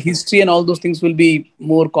 the history and all those things will be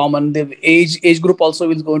more common. The age group also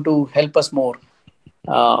is going to help us more.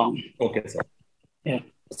 Okay, sir. Yeah.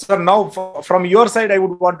 So now, from your side, I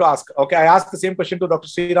would want to ask. Okay, I asked the same question to Dr.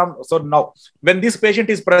 Sriram. So now, when this patient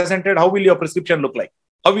is presented, how will your prescription look like?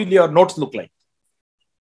 How will your notes look like?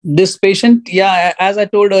 This patient, yeah, as I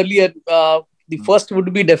told earlier, the first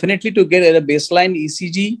would be definitely to get a baseline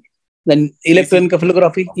ECG, then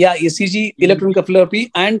electroencephalography. Yeah, ECG, electroencephalography,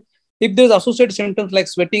 and if there's associated symptoms like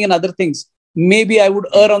sweating and other things, maybe I would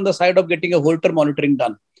err on the side of getting a Holter monitoring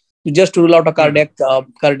done, just to rule out a cardiac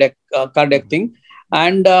thing.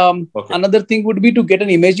 And another thing would be to get an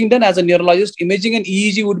imaging done. As a neurologist, imaging and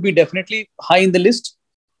EEG would be definitely high in the list.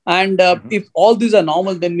 And if all these are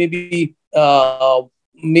normal, then maybe I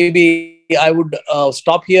would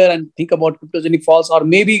stop here and think about cryptogenic falls, or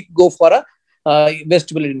maybe go for a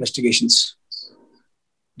vestibular investigations.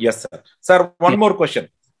 Yes, sir. Sir, one more question.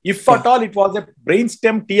 If at all it was a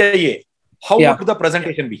brainstem TIA, how would the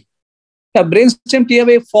presentation be? A brainstem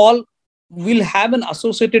TIA fall will have an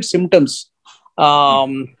associated symptoms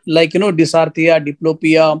like dysarthria,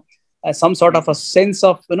 diplopia, some sort of a sense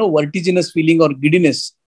of vertiginous feeling or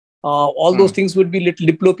giddiness. All those things would be little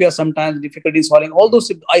diplopia sometimes, difficulty swallowing. All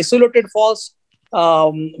those isolated falls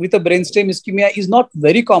with a brainstem ischemia is not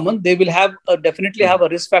very common. They will have definitely have a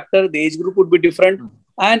risk factor. The age group would be different.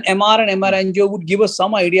 And MR and MR angio would give us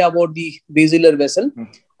some idea about the basilar vessel.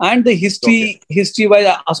 And the history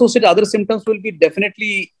wise associated other symptoms will be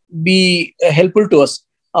definitely be helpful to us,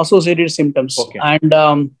 associated symptoms. And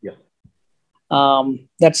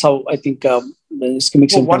that's how I think the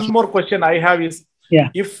ischemic symptoms. One more question I have is,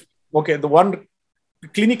 the one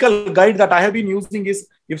clinical guide that I have been using is,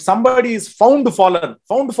 if somebody is found fallen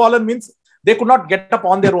means they could not get up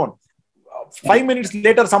on their own. 5 minutes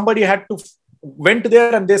later, somebody went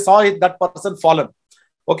there and they saw that person fallen.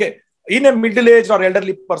 Okay. In a middle-aged or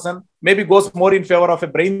elderly person, maybe goes more in favor of a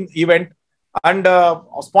brain event, and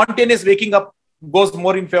spontaneous waking up goes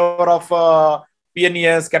more in favor of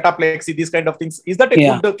PNES, cataplexy, these kind of things. Is that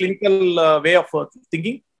a good clinical way of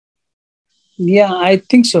thinking? Yeah, I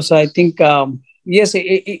think so, sir. I think, yes,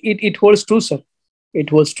 it holds true, sir. It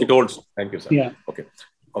holds true. It holds. Thank you, sir. Yeah. Okay.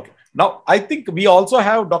 Now, I think we also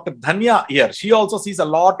have Dr. Dhanya here. She also sees a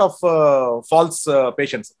lot of false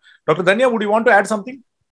patients. Dr. Dhanya, would you want to add something?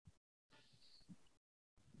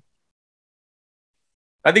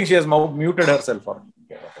 I think she has muted herself.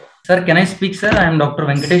 Sir, can I speak, sir? I am Dr.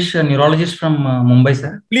 Venkatesh, a neurologist from Mumbai,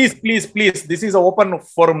 sir. Please. This is an open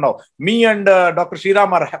forum now. Me and Dr.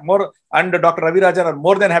 Sriram and Dr. Ravirajan are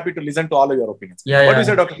more than happy to listen to all of your opinions. What do you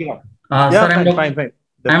say, Dr. Sriram? Sir, fine.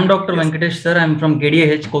 I am Dr. Venkatesh, sir. I am from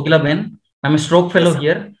KDAH, Kokila Ben. I am a stroke fellow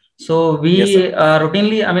here. So we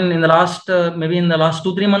routinely, in the last, maybe in the last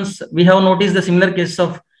 2-3 months, we have noticed the similar case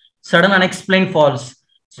of sudden unexplained falls.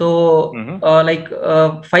 So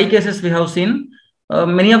 5 cases we have seen.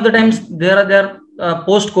 Many of the times they are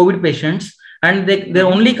post-COVID patients, and their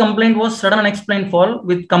only complaint was sudden unexplained fall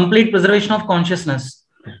with complete preservation of consciousness.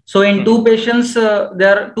 So in 2 patients,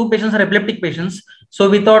 there are 2 patients are epileptic patients. So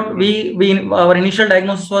we thought our initial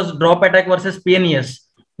diagnosis was drop attack versus PNES,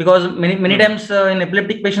 because many times in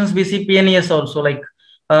epileptic patients we see PNES also, like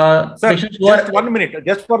sir, just 1 minute,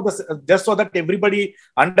 just so that everybody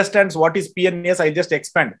understands what is PNES. I just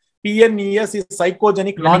expand. PNES is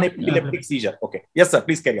psychogenic non-epileptic seizure. Okay. Yes, sir.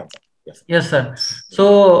 Please carry on, sir. Yes. Yes, sir.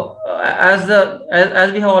 So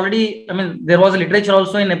as we have already, I mean, there was literature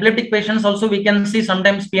also in epileptic patients. Also, we can see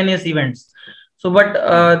sometimes PNS events. So,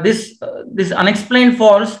 but this unexplained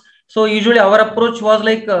falls. So usually our approach was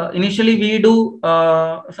like initially we do,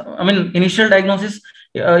 I mean, initial diagnosis.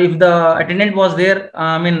 If the attendant was there,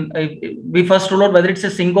 I mean, we first rule out whether it's a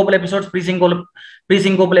syncopal episodes,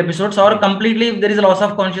 pre-syncopal episodes, or completely if there is a loss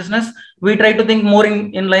of consciousness, we try to think more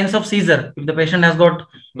in lines of seizure. If the patient has got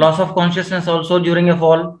loss of consciousness also during a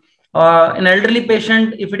fall, an elderly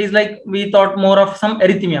patient, if it is like we thought more of some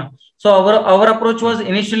arrhythmia. So our approach was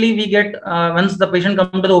initially we get once the patient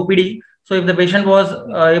come to the OPD. So if the patient was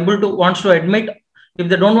wants to admit, if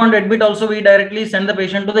they don't want to admit, also we directly send the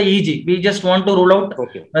patient to the EEG. We just want to rule out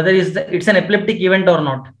whether it's an epileptic event or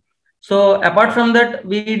not. So apart from that,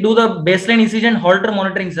 we do the baseline ECG and Holter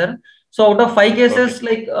monitoring, sir. So out of 5 cases,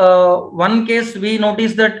 like one case, we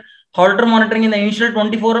noticed that Holter monitoring in the initial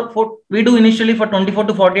 24, we do initially for 24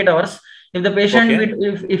 to 48 hours. If the patient,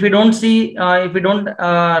 if we don't see, if we don't,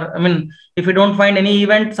 I mean, if we don't find any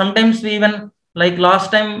event, sometimes we even, like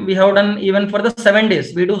last time we have done even for the 7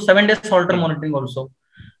 days, we do 7 days Holter monitoring also.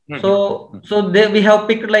 So we have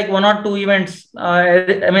picked like 1 or 2 events.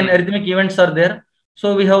 I mean, arrhythmic events are there.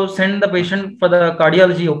 So we have sent the patient for the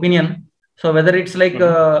cardiology opinion. So whether it's like,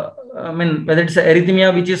 I mean, whether it's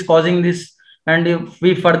arrhythmia which is causing this, and if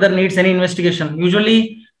we further needs any investigation,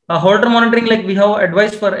 usually Holter monitoring, like we have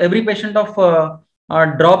advised for every patient of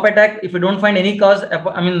drop attack. If we don't find any cause,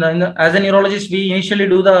 I mean, as a neurologist, we initially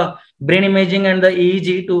do the brain imaging and the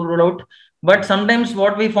EEG to rule out. But sometimes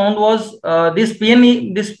what we found was this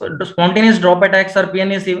spontaneous drop attacks or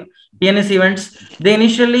PNS events, they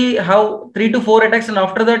initially have 3 to 4 attacks, and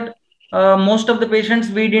after that, most of the patients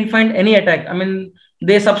we didn't find any attack. I mean,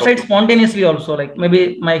 they subside spontaneously also. Like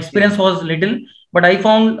maybe my experience was little, but I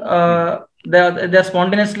found they're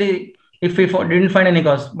spontaneously if we didn't find any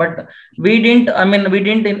cause. But we didn't. I mean, we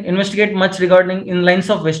didn't investigate much regarding in lines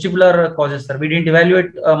of vestibular causes, sir. We didn't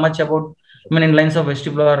evaluate much about. I mean, in lines of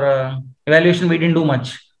vestibular evaluation, we didn't do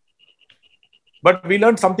much. But we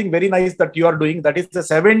learned something very nice that you are doing. That is the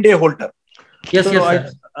 7-day Holter. Yes, so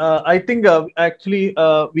yes, sir. I think actually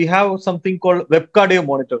we have something called web cardio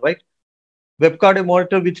monitor, right? Web cardio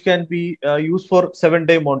monitor, which can be used for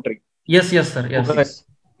 7-day monitoring. Yes, yes, sir. Yes. Okay.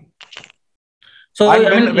 So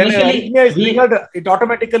when arrhythmia is triggered, it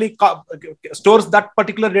automatically stores that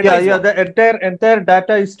particular data. Yeah, the entire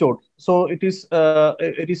data is stored. So it is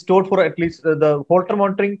stored for at least the Holter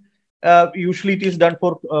monitoring. Usually it is done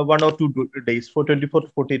for 1 or 2 days, for 24 to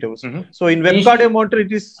 48 hours. So in web cardio monitor,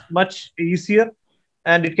 it is much easier,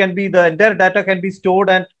 and it can be the entire data can be stored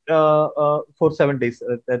and for 7 days.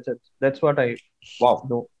 That's what I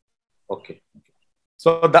know. Okay.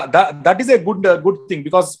 So that is a good thing,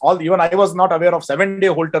 because even I was not aware of 7-day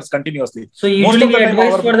Holters continuously. So usually we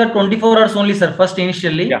advise for the 24 hours only, sir, first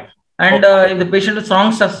initially. Yeah. And if the patient with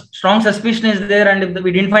strong suspicion is there, and if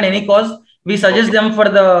we didn't find any cause, we suggest them for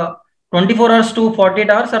the 24 hours to 48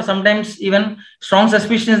 hours, or sometimes even strong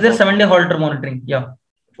suspicion is there, 7-day Holter monitoring. Yeah.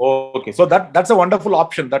 Okay. So that's a wonderful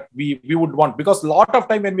option that we would want, because a lot of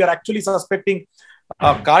time when we are actually suspecting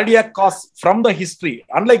cardiac cause from the history,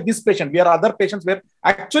 unlike this patient, we are other patients where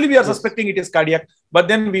actually we are suspecting it is cardiac, but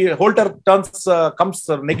then Holter comes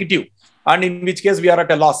negative, and in which case we are at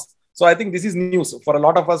a loss. So I think this is news for a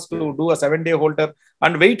lot of us to do a 7-day Holter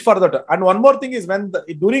and wait for that. And one more thing is,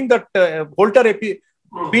 during that Holter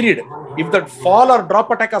period, if the fall or drop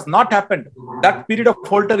attack has not happened, that period of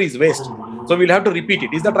Holter is waste. So we'll have to repeat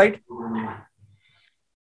it. Is that right?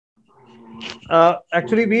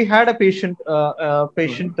 Actually, we had a patient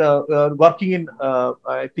working in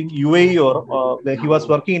I think UAE, or he was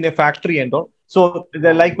working in a factory and all. So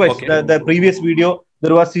likewise, the previous video,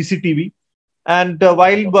 there was CCTV, and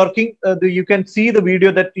while working, you can see the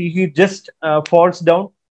video that he just falls down.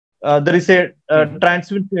 There is a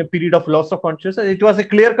transient period of loss of consciousness. It was a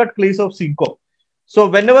clear-cut case of syncope. So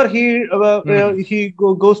whenever he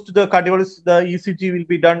goes to the cardiologist, the ECG will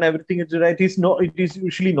be done. Everything is right. It is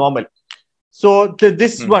usually normal. So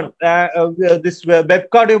this one, this web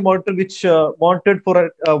cardio monitor, which monitored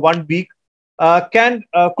for 1 week,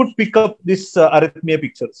 could pick up this arrhythmia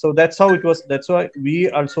picture. So that's how it was. That's why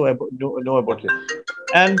we also know about it.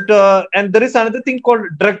 And there is another thing called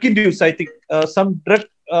drug induced. I think some drug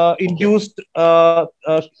induced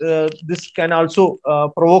this can also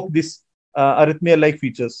provoke this arrhythmia-like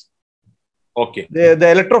features. Okay. The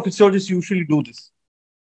electrophysiologists usually do this.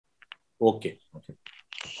 Okay.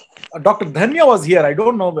 Dr. Dhanya was here. I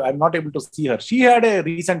don't know. I'm not able to see her. She had a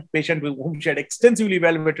recent patient with whom she had extensively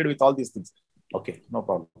evaluated with all these things. Okay, no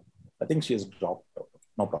problem. I think she is dropped.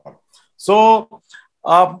 No problem. So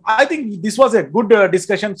I think this was a good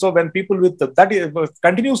discussion. So when people with that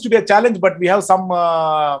continues to be a challenge, but we have some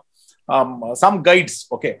guides.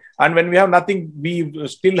 Okay, and when we have nothing, we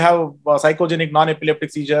still have psychogenic non-epileptic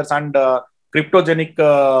seizures and cryptogenic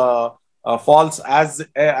falls as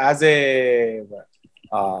a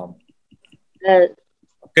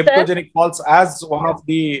cryptogenic falls as one of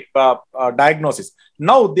the diagnosis.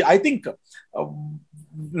 Now, I think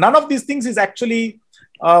none of these things is actually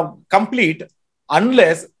complete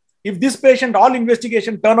unless if this patient, all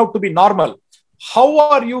investigation turn out to be normal. How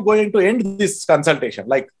are you going to end this consultation?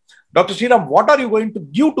 Like, Dr. Sriram, what are you going to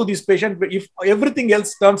give to this patient if everything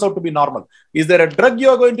else turns out to be normal? Is there a drug you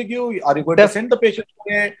are going to give? Are you going to send the patient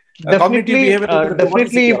to a cognitive behavioral?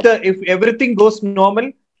 Definitely, if everything goes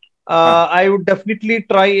normal, I would definitely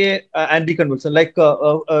try a anticonvulsant, like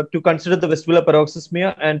to consider the vestibular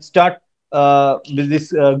paroxysmia and start with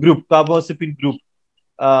this group, carbamazepine group.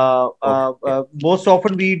 Most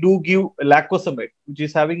often we do give lacosamide, which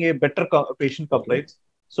is having a better patient compliance.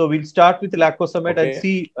 So we'll start with lacosamide and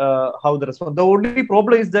see how the response. The only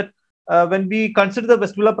problem is that when we consider the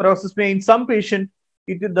vestibular paroxysmia in some patient,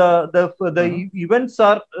 the events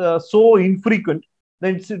are so infrequent,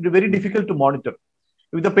 then it's very difficult to monitor.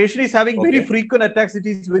 If the patient is having very frequent attacks, it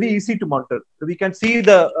is very easy to monitor. We can see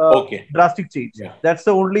the drastic change. Yeah. That's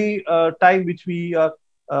the only time which we are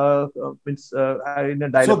in a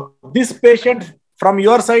dilemma. So this patient from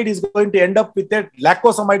your side is going to end up with a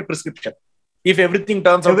lacosamide prescription if everything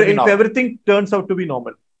turns out to be normal. If everything turns out to be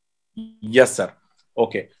normal. Yes, sir.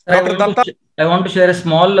 Okay. I want to share a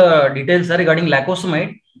small detail, sir, regarding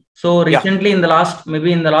lacosamide. So recently, in the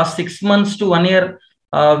last 6 months to 1 year,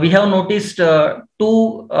 we have noticed 2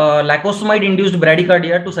 lacosamide-induced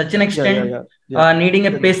bradycardia to such an extent needing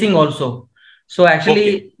a pacing also. So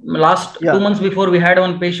actually, last 2 months before, we had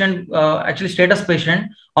one patient, actually status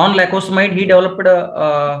patient, on lacosamide. He developed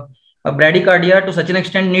a bradycardia to such an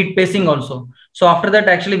extent need pacing also. So after that,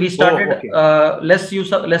 actually, we started less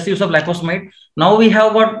use of lacosamide. Now we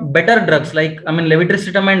have got better drugs like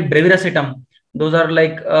levetiracetam and breviracetam. Those are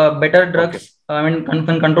like better drugs.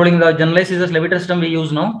 Controlling the generalized seizures, levetiracetam we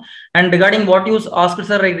use now. And regarding what you asked,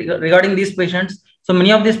 sir, regarding these patients, so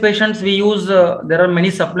many of these patients we use. There are many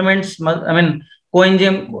supplements.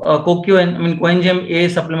 Coenzyme, coenzyme A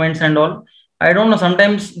supplements and all. I don't know.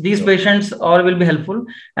 Sometimes these patients all will be helpful.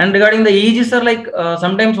 And regarding the EEG, sir, like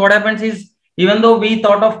sometimes what happens is, even though we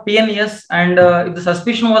thought of PNES and if the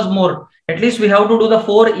suspicion was more, at least we have to do the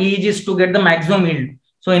 4 EEGs to get the maximum yield.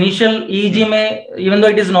 So initial EEG may, even though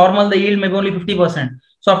it is normal, the yield may be only 50%.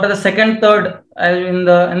 So after the second, third,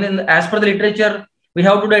 as per the literature, we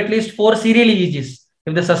have to do at least 4 serial EEGs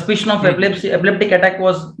if the suspicion of epileptic attack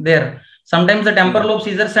was there. Sometimes the temporal lobe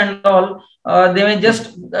seizures and all, they may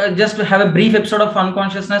just have a brief episode of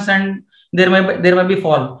unconsciousness and there may be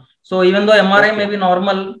fall. So even though MRI may be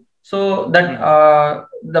normal, so that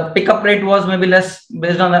the pickup rate was maybe less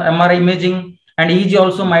based on the MRI imaging, and EEG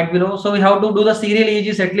also might be low. So we have to do the serial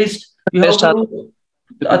EEGs at least. We have to do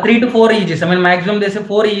 3 to 4 EEGs. Maximum they say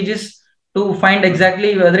 4 EEGs to find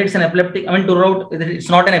exactly whether it's an epileptic. To rule out it's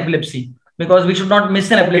not an epilepsy, because we should not miss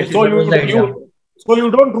an epilepsy. So you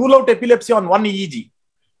don't rule out epilepsy on 1 EEG.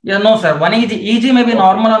 Yeah, no, sir. 1 EEG may be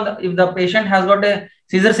normal if the patient has got a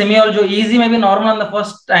seizure semiology. EEG may be normal on the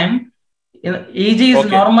first time. EEG is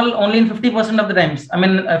normal only in 50% of the times.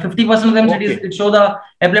 50% of the times it show the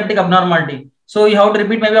epileptic abnormality. So you have to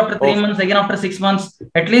repeat maybe after 3 months, again after 6 months.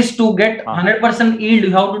 At least to get 100% yield,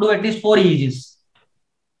 you have to do at least 4 EEGs.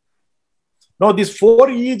 No, these 4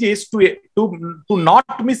 EEGs to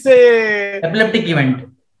not miss a epileptic event.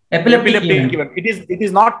 Epileptic event. It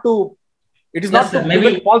is not to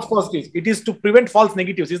prevent false positives. It is to prevent false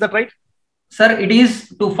negatives. Is that right? Sir, it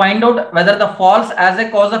is to find out whether the falls as a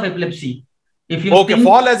cause of epilepsy. If you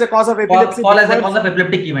fall as a cause of epilepsy. Fall as a cause of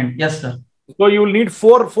epileptic event. Yes, sir. So you will need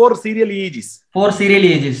 4 serial EEGs. 4 serial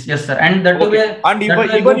EEGs, yes, sir. And that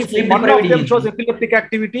even if one of them shows epileptic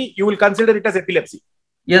activity, you will consider it as epilepsy.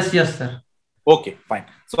 Yes, sir. Okay, fine.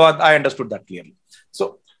 So I understood that clearly.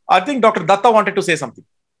 So I think Dr. Datta wanted to say something.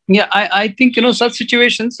 Yeah, I think, such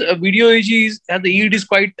situations, video EEG the yield is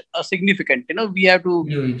quite significant. We have to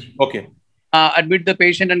admit the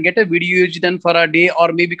patient and get a video EEG done for a day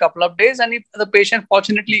or maybe a couple of days. And if the patient,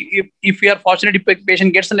 fortunately, if we are fortunate, if the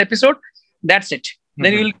patient gets an episode, that's it.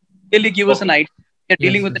 Then you will really give us an idea. You're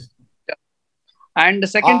dealing with it. And the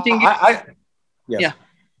second thing is... Yes,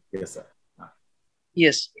 sir.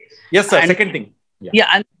 Yes. Yes, sir. And, second thing.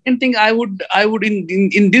 And second thing, I would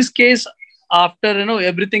in this case, after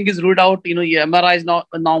everything is ruled out, your MRI is not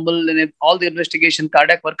normal and all the investigation,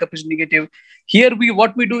 cardiac workup is negative. Here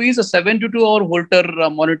what we do is a 7 to 2 hour Holter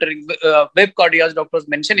monitoring, web cardio, as doctor was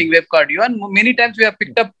mentioning, web cardio, and many times we have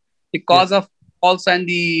picked up the cause of pulse and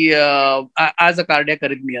the as a cardiac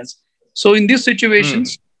arrhythmias. So in these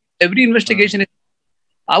situations, every investigation is,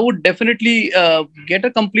 I would definitely get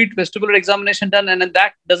a complete vestibular examination done, and if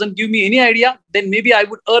that doesn't give me any idea, then maybe I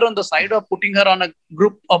would err on the side of putting her on a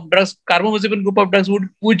group of drugs, carbamazepine group of drugs,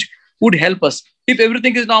 which would help us. If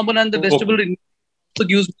everything is normal and the vestibular also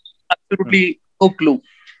gives absolutely no clue,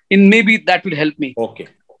 in maybe that will help me. Okay.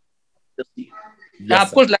 Yes,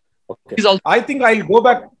 of course. Okay. I think I'll go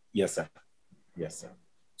back. Yes, sir. Yes, sir.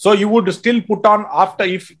 So you would still put on after,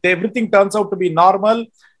 if everything turns out to be normal,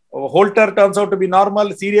 Holter turns out to be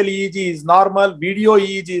normal, serial EEG is normal, video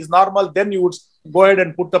EEG is normal, then you would go ahead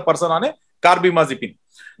and put the person on a carbimazepine.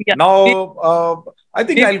 Yeah. Now, I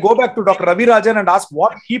think I'll go back to Dr. Ravi Rajan and ask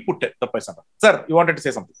what he put the person on. Sir, you wanted to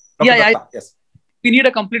say something? Yes. We need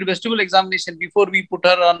a complete vestibular examination before we put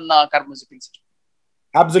her on carbimazepine.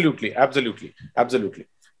 Absolutely.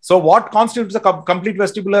 So what constitutes a complete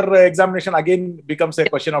vestibular examination again becomes a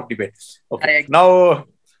question of debate. Okay. Now,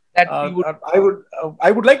 I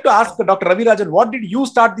would like to ask Dr. Ravi Rajan, what did you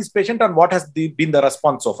start this patient and what has been the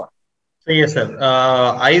response so far? So, yes, sir.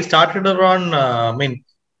 I started her on,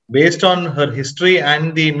 based on her history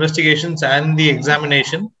and the investigations and the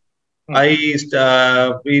examination, we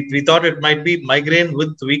thought it might be migraine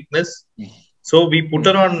with weakness. So we put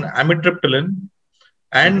her on amitriptyline,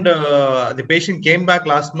 and the patient came back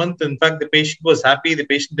last month. In fact, the patient was happy. The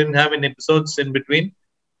patient didn't have any episodes in between.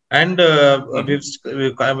 And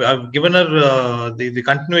I've given her the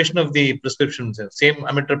continuation of the prescriptions, same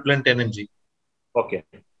amitriptyline 10 mg. Okay.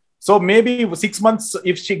 So maybe 6 months,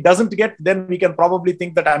 if she doesn't get, then we can probably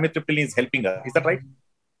think that amitriptyline is helping her. Is that right?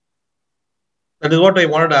 That is what I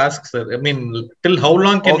wanted to ask, sir. Till how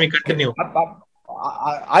long can we continue?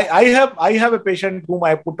 I have a patient whom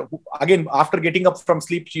I put, again, after getting up from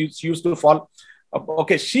sleep, she used to fall.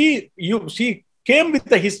 Okay. She came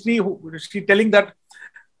with a history, she telling that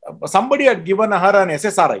somebody had given her an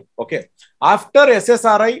SSRI. Okay. After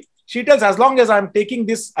SSRI, she tells, as long as I'm taking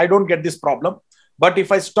this, I don't get this problem. But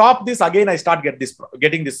if I stop this, again, I start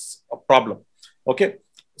getting this problem. Okay.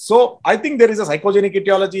 So I think there is a psychogenic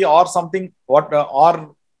etiology or something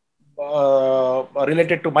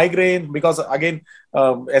related to migraine, because again,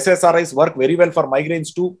 SSRIs work very well for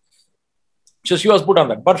migraines too. So she was put on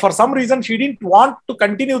that. But for some reason, she didn't want to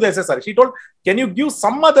continue the SSRI. She told, can you give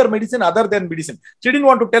some other medicine other than medicine? She didn't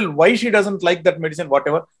want to tell why she doesn't like that medicine,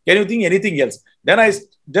 whatever. Can you think anything else? Then I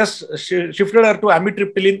just shifted her to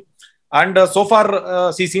amitriptyline. And so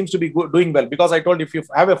far, she seems to be doing well, because I told, if you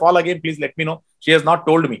have a fall again, please let me know. She has not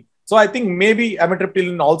told me. So I think maybe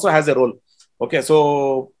amitriptyline also has a role. Okay.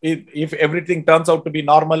 So if everything turns out to be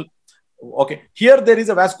normal, okay. Here there is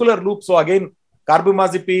a vascular loop. So again,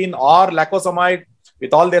 carbimazepine or lacosamide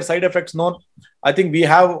with all their side effects known, I think we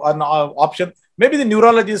have an option. Maybe the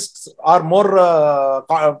neurologists are more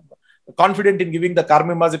confident in giving the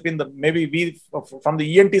carbimazepine. Maybe we from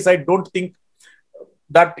the ENT side don't think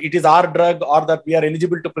that it is our drug or that we are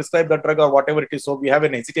eligible to prescribe the drug or whatever it is. So we have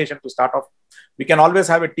an hesitation to start off. We can always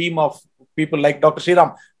have a team of people like Dr.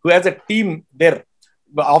 Sriram, who has a team there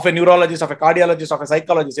of a neurologist, of a cardiologist, of a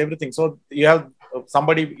psychologist, everything. So you have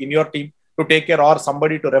somebody in your team to take care or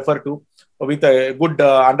somebody to refer to with a good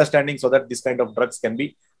understanding, so that this kind of drugs can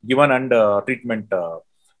be given and treatment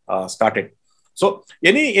started. So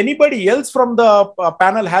anybody else from the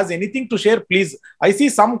panel has anything to share, please. I see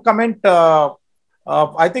some comment.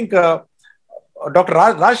 I think Dr.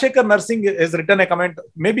 Rajshekhar Nursing has written a comment.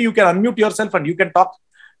 Maybe you can unmute yourself and you can talk.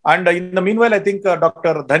 And in the meanwhile, I think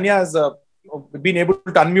Dr. Dhanya has been able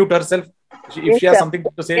to unmute herself. If she has something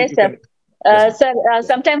to say, you can. Sir,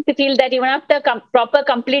 sometimes we feel that even after proper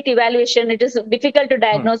complete evaluation, it is difficult to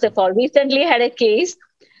diagnose a fall. Recently had a case,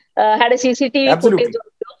 had a CCTV footage,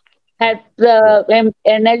 had an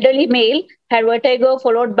elderly male, had vertigo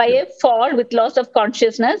followed by a fall with loss of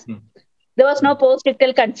consciousness. There was no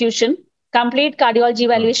post-ictal confusion. Complete cardiology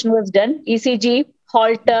evaluation was done. ECG,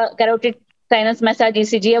 Holter, carotid sinus massage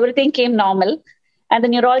ECG, everything came normal. And the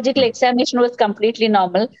neurological examination was completely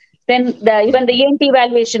normal. Then even the ENT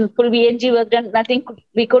evaluation, full ENG was done. Nothing,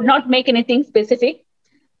 we could not make anything specific.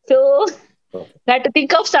 So I had to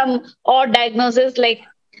think of some odd diagnosis like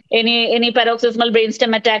any paroxysmal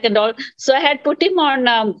brainstem attack and all. So I had put him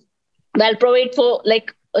on valproate for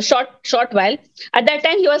like a short while. At that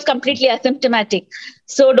time, he was completely asymptomatic.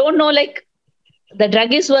 So don't know like the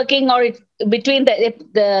drug is working or between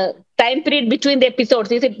the time period between the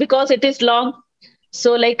episodes. Is it because it is long?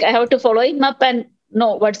 So like I have to follow him up and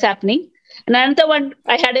know what's happening. And another one,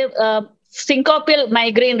 I had a syncopal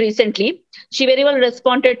migraine recently. She very well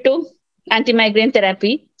responded to anti-migraine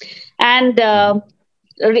therapy. And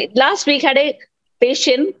last week had a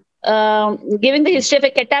patient giving the history of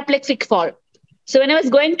a cataplexic fall. So when I was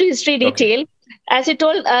going to history detail, as you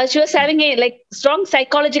told, she was having a like strong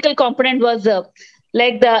psychological component was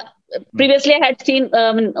like the previously I had seen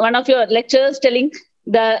one of your lecturers telling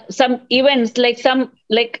some events like some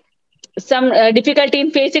difficulty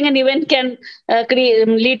in facing an event can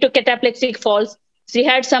lead to cataplexic falls. She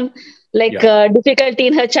had some difficulty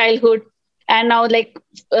in her childhood, and now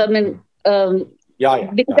difficulty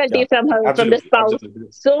from her from the spouse.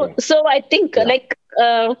 So I think like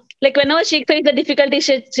whenever she faces the difficulty,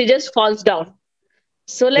 she just falls down.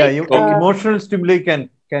 So like emotional stimuli can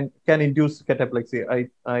induce cataplexy.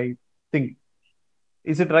 I think.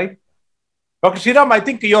 Is it right? Dr. Sriram, I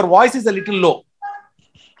think your voice is a little low.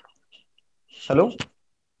 Hello?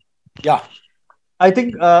 Yeah. I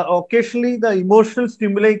think occasionally the emotional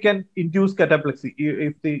stimuli can induce cataplexy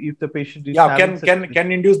if the patient is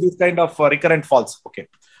can induce this kind of recurrent falls. Okay.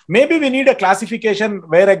 Maybe we need a classification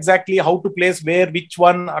where exactly how to place where, which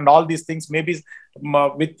one, and all these things. Maybe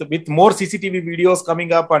with more CCTV videos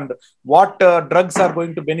coming up and what drugs are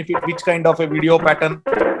going to benefit, which kind of a video pattern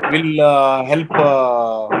will help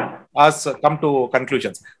us come to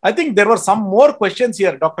conclusions. I think there were some more questions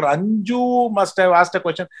here. Dr. Anju must have asked a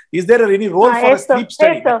question. Is there any role for a sleep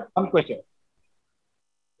study? Yes, one question.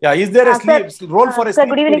 Yeah, is there a role for a sleep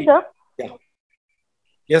good evening, study? sir. Yeah.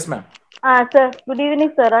 Yes, ma'am. Sir, good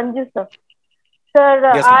evening, sir. Anju, sir.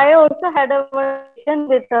 Sir, yes, I also had a question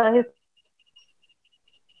with his.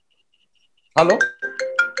 Hello.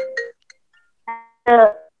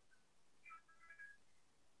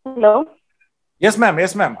 Hello. Yes, ma'am.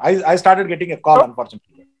 Yes, ma'am. I started getting a call,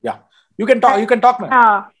 unfortunately. Yeah. You can talk. You can talk,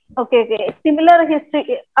 ma'am. Okay. Similar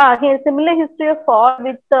history. Similar history of fall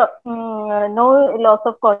with no loss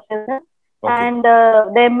of consciousness, and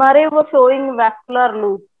the MRI was showing vascular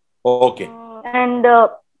loop. Okay. And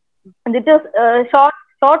it was short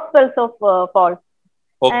spells of fall.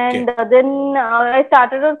 Okay. And then I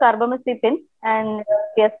started on carbamazepine, and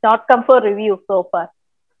he has not come for review so far.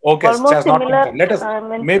 Okay, almost similar. Let us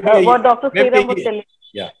what Dr. Sriram was telling.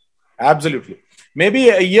 Yeah, absolutely. Maybe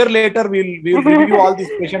a year later we'll review all these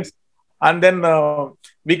patients, and then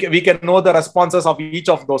we can know the responses of each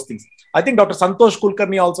of those things. I think Dr. Santosh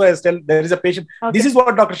Kulkarni also has told there is a patient. Okay. This is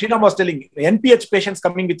what Dr. Sriram was telling. NPH patients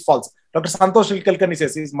coming with falls. Dr. Santosh Kulkarni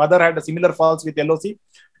says his mother had a similar falls with LOC.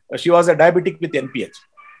 She was a diabetic with NPH.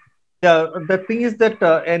 Yeah, the thing is that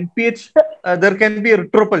NPH, there can be a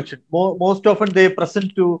retropulsion. Most often they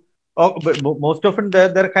present to, most often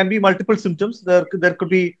there can be multiple symptoms. There could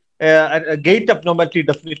be a gait abnormality,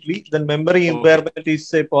 definitely. Then memory impairment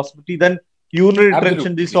is a possibility. Then urinary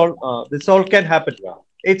retention. This all can happen. Yeah.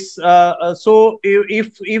 It's so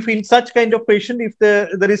if in such kind of patient, if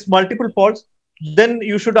there is multiple falls, then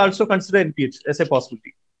you should also consider NPH as a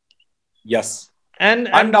possibility. Yes. And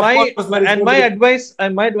my advice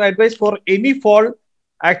for any fall,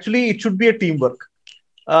 actually, it should be a teamwork.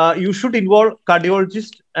 You should involve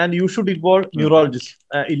cardiologist and you should involve neurologist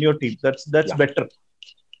in your team. That's better.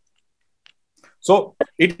 So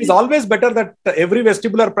it is always better that every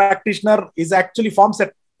vestibular practitioner is actually forms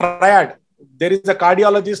a triad. There is a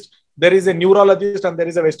cardiologist, there is a neurologist, and there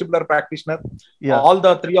is a vestibular practitioner. Yeah. All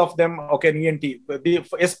the three of them, ENT.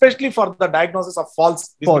 Especially for the diagnosis of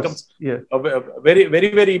falls, this becomes very, very,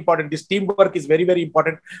 very important. This teamwork is very, very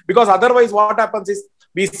important, because otherwise what happens is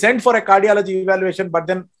we send for a cardiology evaluation, but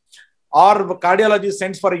then our cardiologist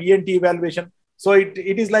sends for a ENT evaluation. So it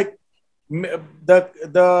is like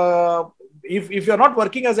if you're not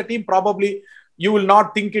working as a team, probably you will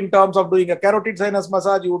not think in terms of doing a carotid sinus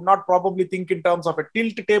massage. You would not probably think in terms of a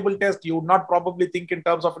tilt table test. You would not probably think in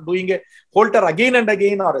terms of doing a Holter again and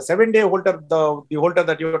again, or a 7-day Holter, the Holter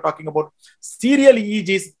that you were talking about, serial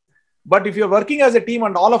EEGs. But if you're working as a team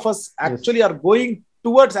and all of us actually are going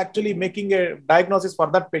towards actually making a diagnosis for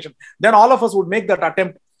that patient, then all of us would make that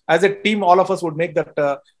attempt. As a team, all of us would make that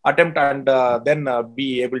attempt and then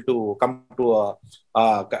be able to come to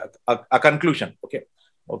a conclusion. Okay.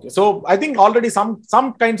 So I think already some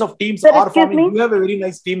kinds of teams are forming. You have a very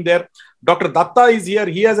nice team there. Dr. Datta is here.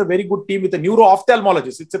 He has a very good team with a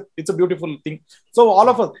neuro-ophthalmologist. It's a beautiful thing. So all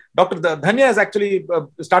of us, Dr. Dhanya has actually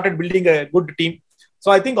started building a good team.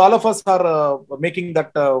 So I think all of us are making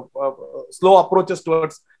that slow approaches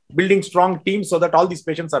towards building strong teams so that all these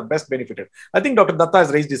patients are best benefited. I think Dr. Datta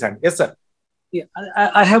has raised his hand. Yes, sir. Yeah,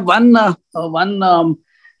 I have one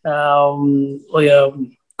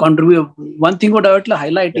contribute. One thing what I would like to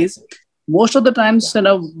highlight is most of the times,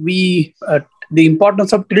 we the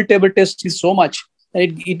importance of tilt table test is so much,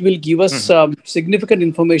 and it will give us significant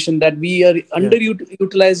information that we are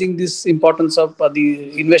underutilizing this importance of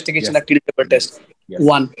the investigation of tilt table test.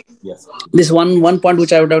 This one point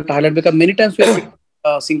which I would have to highlight, because many times we are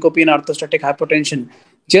syncope and orthostatic hypotension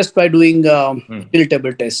just by doing tilt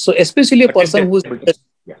table test. So especially a person who is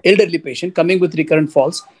elderly patient coming with recurrent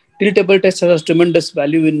falls, tilt table test has tremendous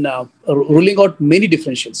value in ruling out many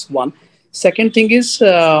differentials. One. Second thing is,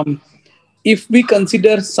 if we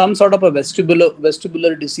consider some sort of a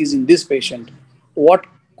vestibular disease in this patient, what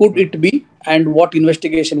could it be and what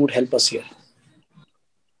investigation would help us here?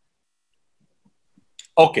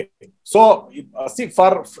 Okay. So, see,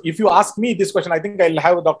 if you ask me this question, I think I'll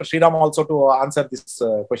have Dr. Sriram also to answer this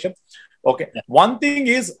question. Okay. One thing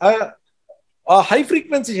is a high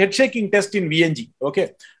frequency head shaking test in VNG.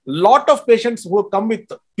 Okay. Lot of patients who come with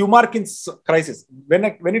Tumarkin's crisis.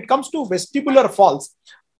 When it comes to vestibular falls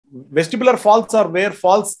are where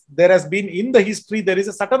falls there has been in the history, there is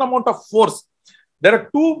a certain amount of force. There are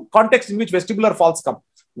two contexts in which vestibular falls come.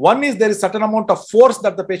 One is there is certain amount of force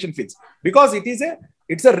that the patient feels, because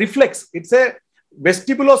it's a reflex. It's a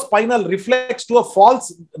vestibulospinal reflex to a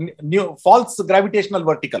false gravitational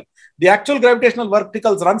vertical. The actual gravitational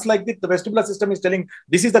vertical runs like this. The vestibular system is telling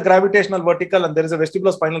this is the gravitational vertical, and there is a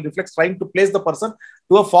vestibulospinal reflex trying to place the person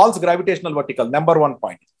to a false gravitational vertical. Number one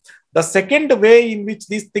point. The second way in which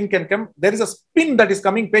this thing can come, there is a spin that is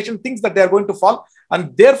coming. Patient thinks that they are going to fall,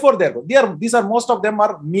 and therefore these are most of them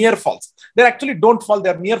are near falls. They actually don't fall. They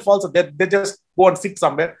are near falls. They just go and sit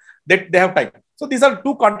somewhere. They have time. So these are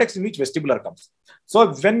two contexts in which vestibular comes.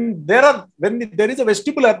 So when there is a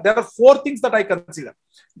vestibular, there are four things that I consider.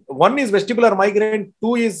 One is vestibular migraine.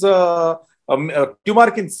 Two is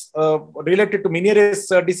Tumarkin's related to Meniere's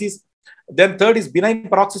disease. Then third is benign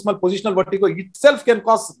paroxysmal positional vertigo. Itself can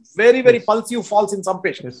cause very, very pulsive falls in some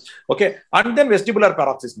patients. Okay. And then vestibular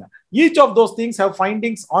paroxysma. Each of those things have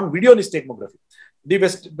findings on video nystagmography. The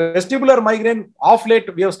vestibular migraine, of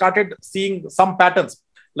late, we have started seeing some patterns.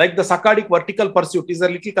 Like the saccadic vertical pursuit is a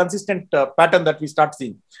little consistent pattern that we start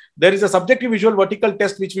seeing. There is a subjective visual vertical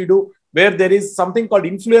test which we do, where there is something called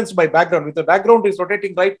influenced by background. If the background is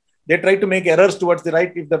rotating right, they try to make errors towards the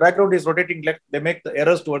right. If the background is rotating left, they make the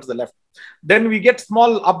errors towards the left. Then we get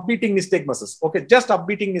small upbeating nystagmuses. Okay, just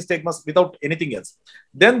upbeating nystagmus without anything else.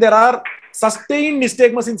 Then there are sustained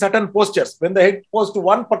nystagmus in certain postures. When the head goes to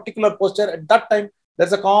one particular posture, at that time,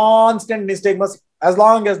 there's a constant nystagmus as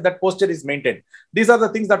long as that posture is maintained. These are the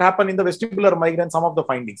things that happen in the vestibular migraine, some of the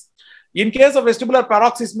findings. In case of vestibular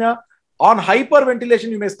paroxysmia, on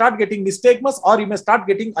hyperventilation, you may start getting nystagmus, or you may start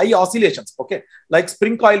getting eye oscillations. Okay, like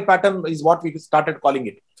spring coil pattern is what we started calling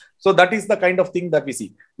it. So that is the kind of thing that we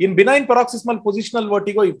see. In benign paroxysmal positional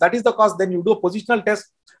vertigo, if that is the cause, then you do a positional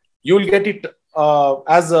test. You will get it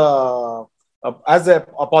as a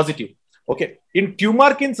positive. Okay. In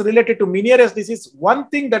Tumarkin's related to Meniere's disease, one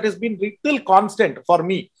thing that has been little constant for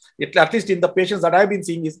me, at least in the patients that I've been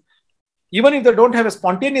seeing, is even if they don't have a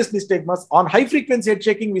spontaneous nystagmus, on high frequency head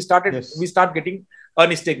shaking, we start getting a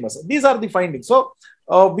nystagmus. These are the findings. So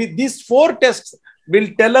with these four tests will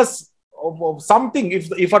tell us something.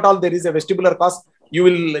 If at all there is a vestibular cause, you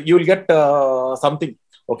will get something.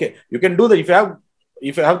 Okay, you can do that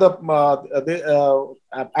if you have the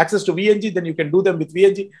access to VNG, then you can do them with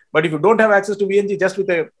VNG. But if you don't have access to VNG, just with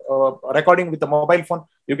a recording with a mobile phone,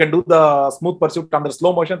 you can do the smooth pursuit under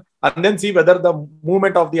slow motion and then see whether the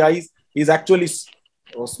movement of the eyes is actually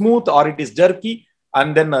smooth or it is jerky,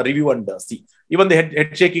 and then review and see. Even the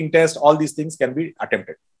head shaking test, all these things can be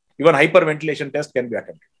attempted. Even hyperventilation test can be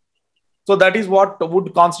attempted. So that is what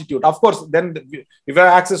would constitute. Of course, then if you have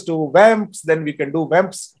access to VAMPs, then we can do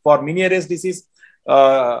VAMPs for Meniere's disease.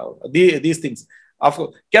 These things. Of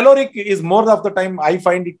course, caloric is more of the time I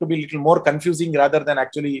find it to be a little more confusing rather than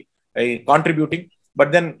actually contributing.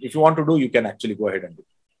 But then if you want to do, you can actually go ahead and do.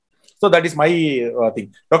 So that is my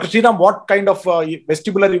thing. Dr. Sriram, what kind of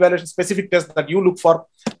vestibular evaluation specific tests that you look for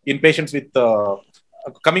in patients with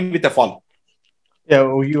coming with a fall?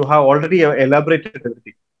 Yeah, you have already elaborated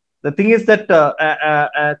everything. The thing is that to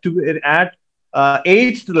add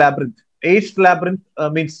aged labyrinth. Aged labyrinth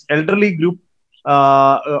means elderly group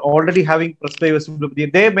already having prescribed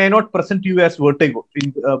vestibular. They may not present you as vertigo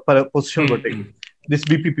in positional vertigo. This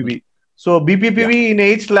BPPV. So BPPV in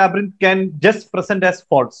aged labyrinth can just present as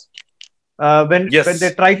false. When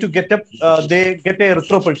they try to get up, they get a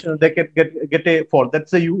retropulsion. They can get a fall.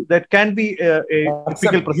 That can be a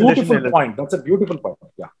typical presentation. Beautiful point. That's a beautiful point.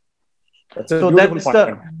 Yeah.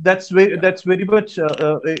 That's very much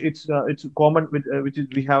it's common with which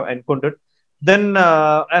we have encountered. Then,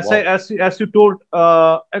 as you told,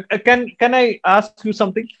 can I ask you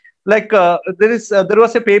something? Like there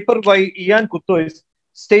was a paper by Ian Kutois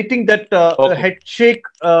stating that head shake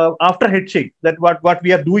after head shake, that what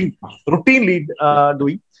we are doing routinely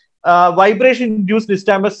doing, vibration induced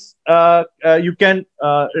nystagmus, you can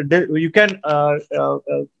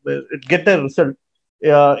get a result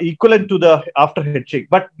equivalent to the after head shake.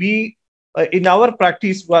 But we in our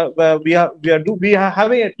practice, we are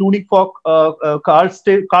having a tuning fork, Carl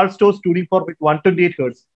Stowe's tuning fork with 128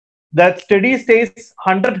 hertz. That steady stays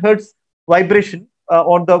 100 hertz vibration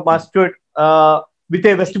on the mastoid with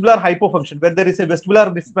a vestibular hypofunction. When there is a vestibular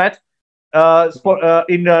mismatch,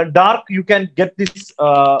 in dark you can get this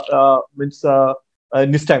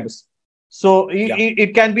nystagmus. So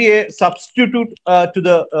it can be a substitute to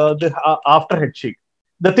the after head shake.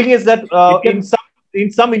 The thing is that in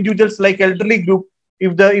some individuals, like elderly group,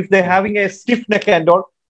 if they're having a stiff neck and all,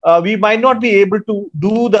 we might not be able to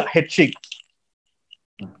do the head shake.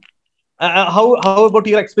 How about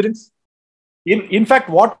your experience? In fact,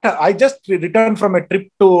 what I just returned from a trip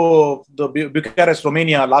to the Bucharest,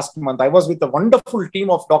 Romania last month. I was with a wonderful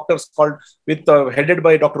team of doctors headed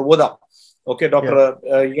by Dr. Oda. Okay, Dr.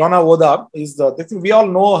 Iona Oda is we all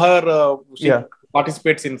know her. She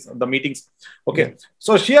participates in the meetings. Okay,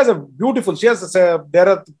 so she has there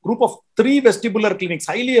are a group of 3 vestibular clinics,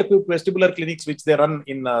 highly equipped vestibular clinics, which they run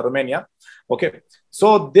in Romania. Okay,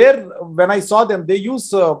 so there, when I saw them, they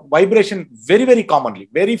use vibration very, very commonly.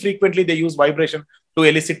 Very frequently, they use vibration to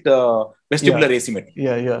elicit vestibular asymmetry.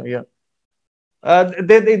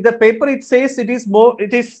 The paper, it says it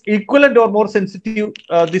is equivalent or more sensitive.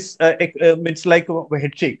 This means like a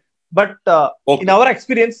head shake. But in our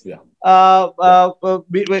experience, we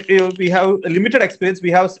have limited experience.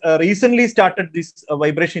 We have recently started this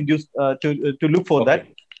vibration induced to look for that.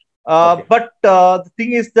 But the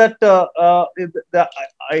thing is that the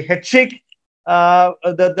head shake,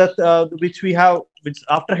 which we have, which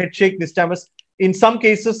after head shake nystagmus, in some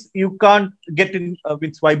cases you can't get in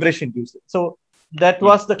with vibration induced. So that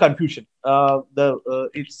was the confusion.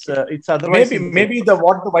 It's otherwise maybe the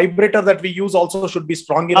vibrator that we use also should be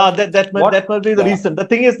strong enough. That must be the reason. The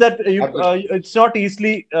thing is that it's not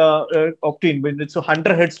easily obtained when it's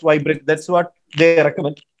 100 hertz vibrate. That's what they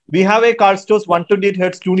recommend. We have a Carl Stowe's 128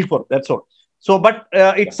 hertz tuning fork. That's all. So, but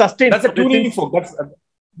it's sustained. That's a tuning fork.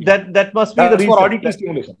 That must be the reason. For auditive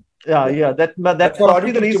stimulation. That must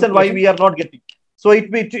be the reason why we are not getting. So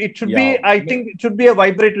it should be. I think it should be a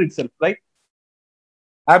vibrator itself, right?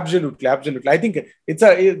 Absolutely. I think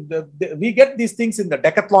we get these things in the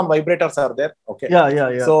decathlon vibrators are there. Okay.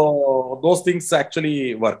 Yeah. So those things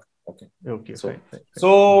actually work. Okay. Fine.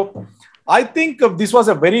 So I think this was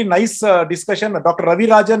a very nice discussion. Dr. Ravi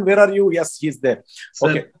Rajan, where are you? Yes, he's there. Sir,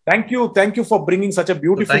 okay. Thank you for bringing such a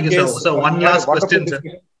beautiful case. You, so one last question, sir.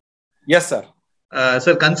 Yes, sir.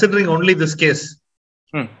 Sir, considering only this case,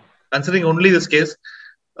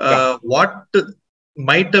 what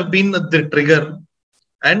might have been the trigger?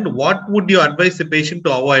 And what would you advise the patient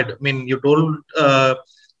to avoid? I mean, you told the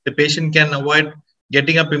patient can avoid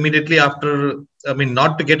getting up immediately after,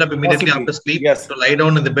 not to get up immediately after sleep, to lie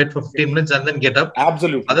down in the bed for 15 minutes and then get up.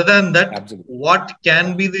 Absolutely. Other than that, what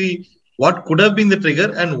could have been the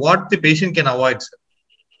trigger and what the patient can avoid, sir?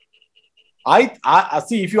 I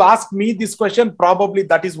see, if you ask me this question, probably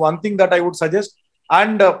that is one thing that I would suggest.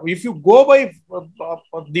 And if you go by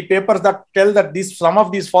the papers that tell that some of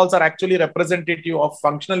these falls are actually representative of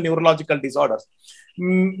functional neurological disorders,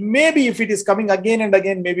 maybe if it is coming again and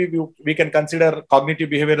again, maybe we can consider cognitive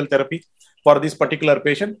behavioral therapy for this particular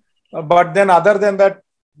patient. But then other than that,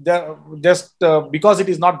 because it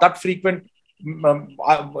is not that frequent,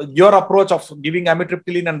 your approach of giving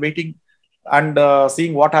amitriptyline and waiting and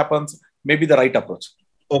seeing what happens may be the right approach.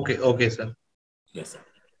 Okay, sir. Yes, sir.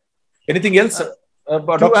 Anything else?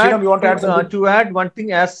 Dr. Sriram, you want to add something? To add one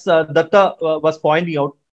thing, as Datta was pointing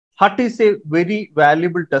out, HUT is a very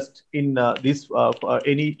valuable test in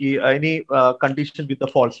any condition with the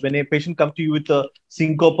falls. When a patient comes to you with a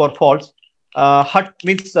syncope or falls, HUT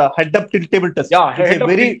means head-up tiltable test. Yeah, head-up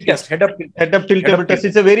tiltable test.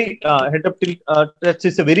 It's a very head-up tilt test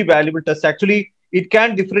is a very valuable test. Actually, it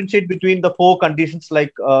can differentiate between the 4 conditions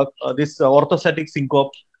like this orthostatic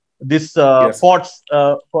syncope, this POTS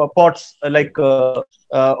like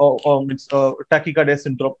tachycardia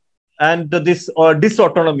syndrome, and this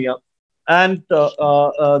dysautonomia, and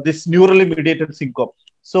this neurally mediated syncope.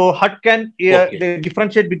 So HUT can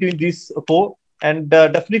differentiate between these 4, and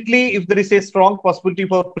definitely if there is a strong possibility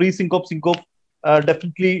for pre-syncope syncope,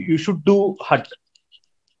 definitely you should do HUT.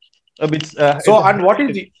 And what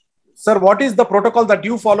is the sir, what is the protocol that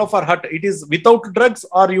you follow for HUT? It is without drugs,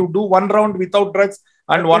 or you do one round without drugs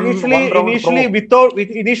and one round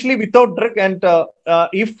initially without drug, and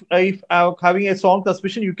if having a strong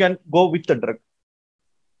suspicion, you can go with the drug.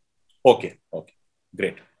 Okay,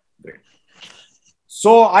 great.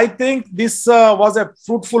 So I think this was a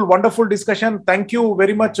fruitful, wonderful discussion. Thank you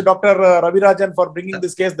very much, Dr. Ravirajan, for bringing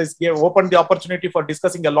this case. This opened the opportunity for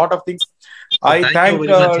discussing a lot of things. I thank you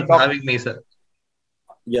very much for having me, sir.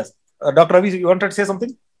 Yes. Dr. Ravi, you wanted to say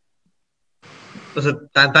something? So,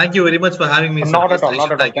 thank you very much for having me, sir. Not at all.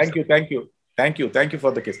 Thank you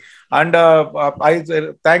for the case. And I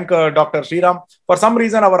thank Dr. Sriram. For some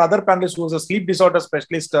reason, our other panelist, who was a sleep disorder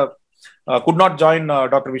specialist, could not join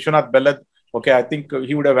Dr. Vishwanath Bellad. Okay, I think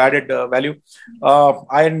he would have added value.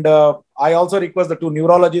 And I also request the two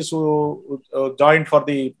neurologists who joined for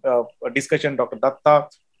the discussion, Dr. Datta.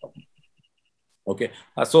 Okay,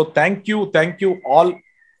 so thank you all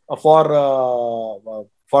for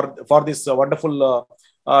this wonderful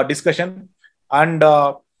discussion. And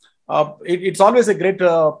it's always a great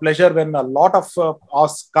pleasure when a lot of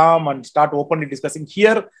us come and start openly discussing.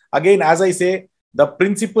 Here, again, as I say, the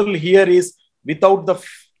principle here is without the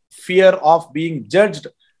fear of being judged,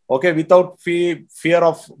 okay, without fear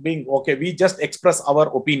of being, okay, we just express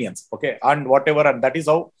our opinions, okay, and whatever, and that is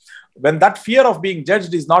how, when that fear of being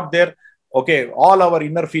judged is not there, okay, all our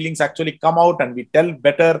inner feelings actually come out and we tell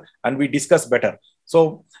better and we discuss better.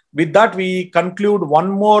 So with that, we conclude one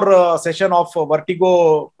more session of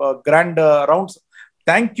Vertigo Grand Rounds.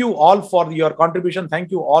 Thank you all for your contribution.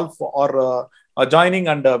 Thank you all for joining,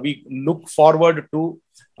 and we look forward to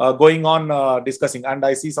going on discussing. And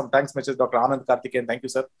I see some thanks messages, Dr. Anand Karthikeyan. Thank you,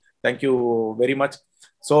 sir. Thank you very much.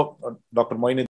 So, Dr. Moin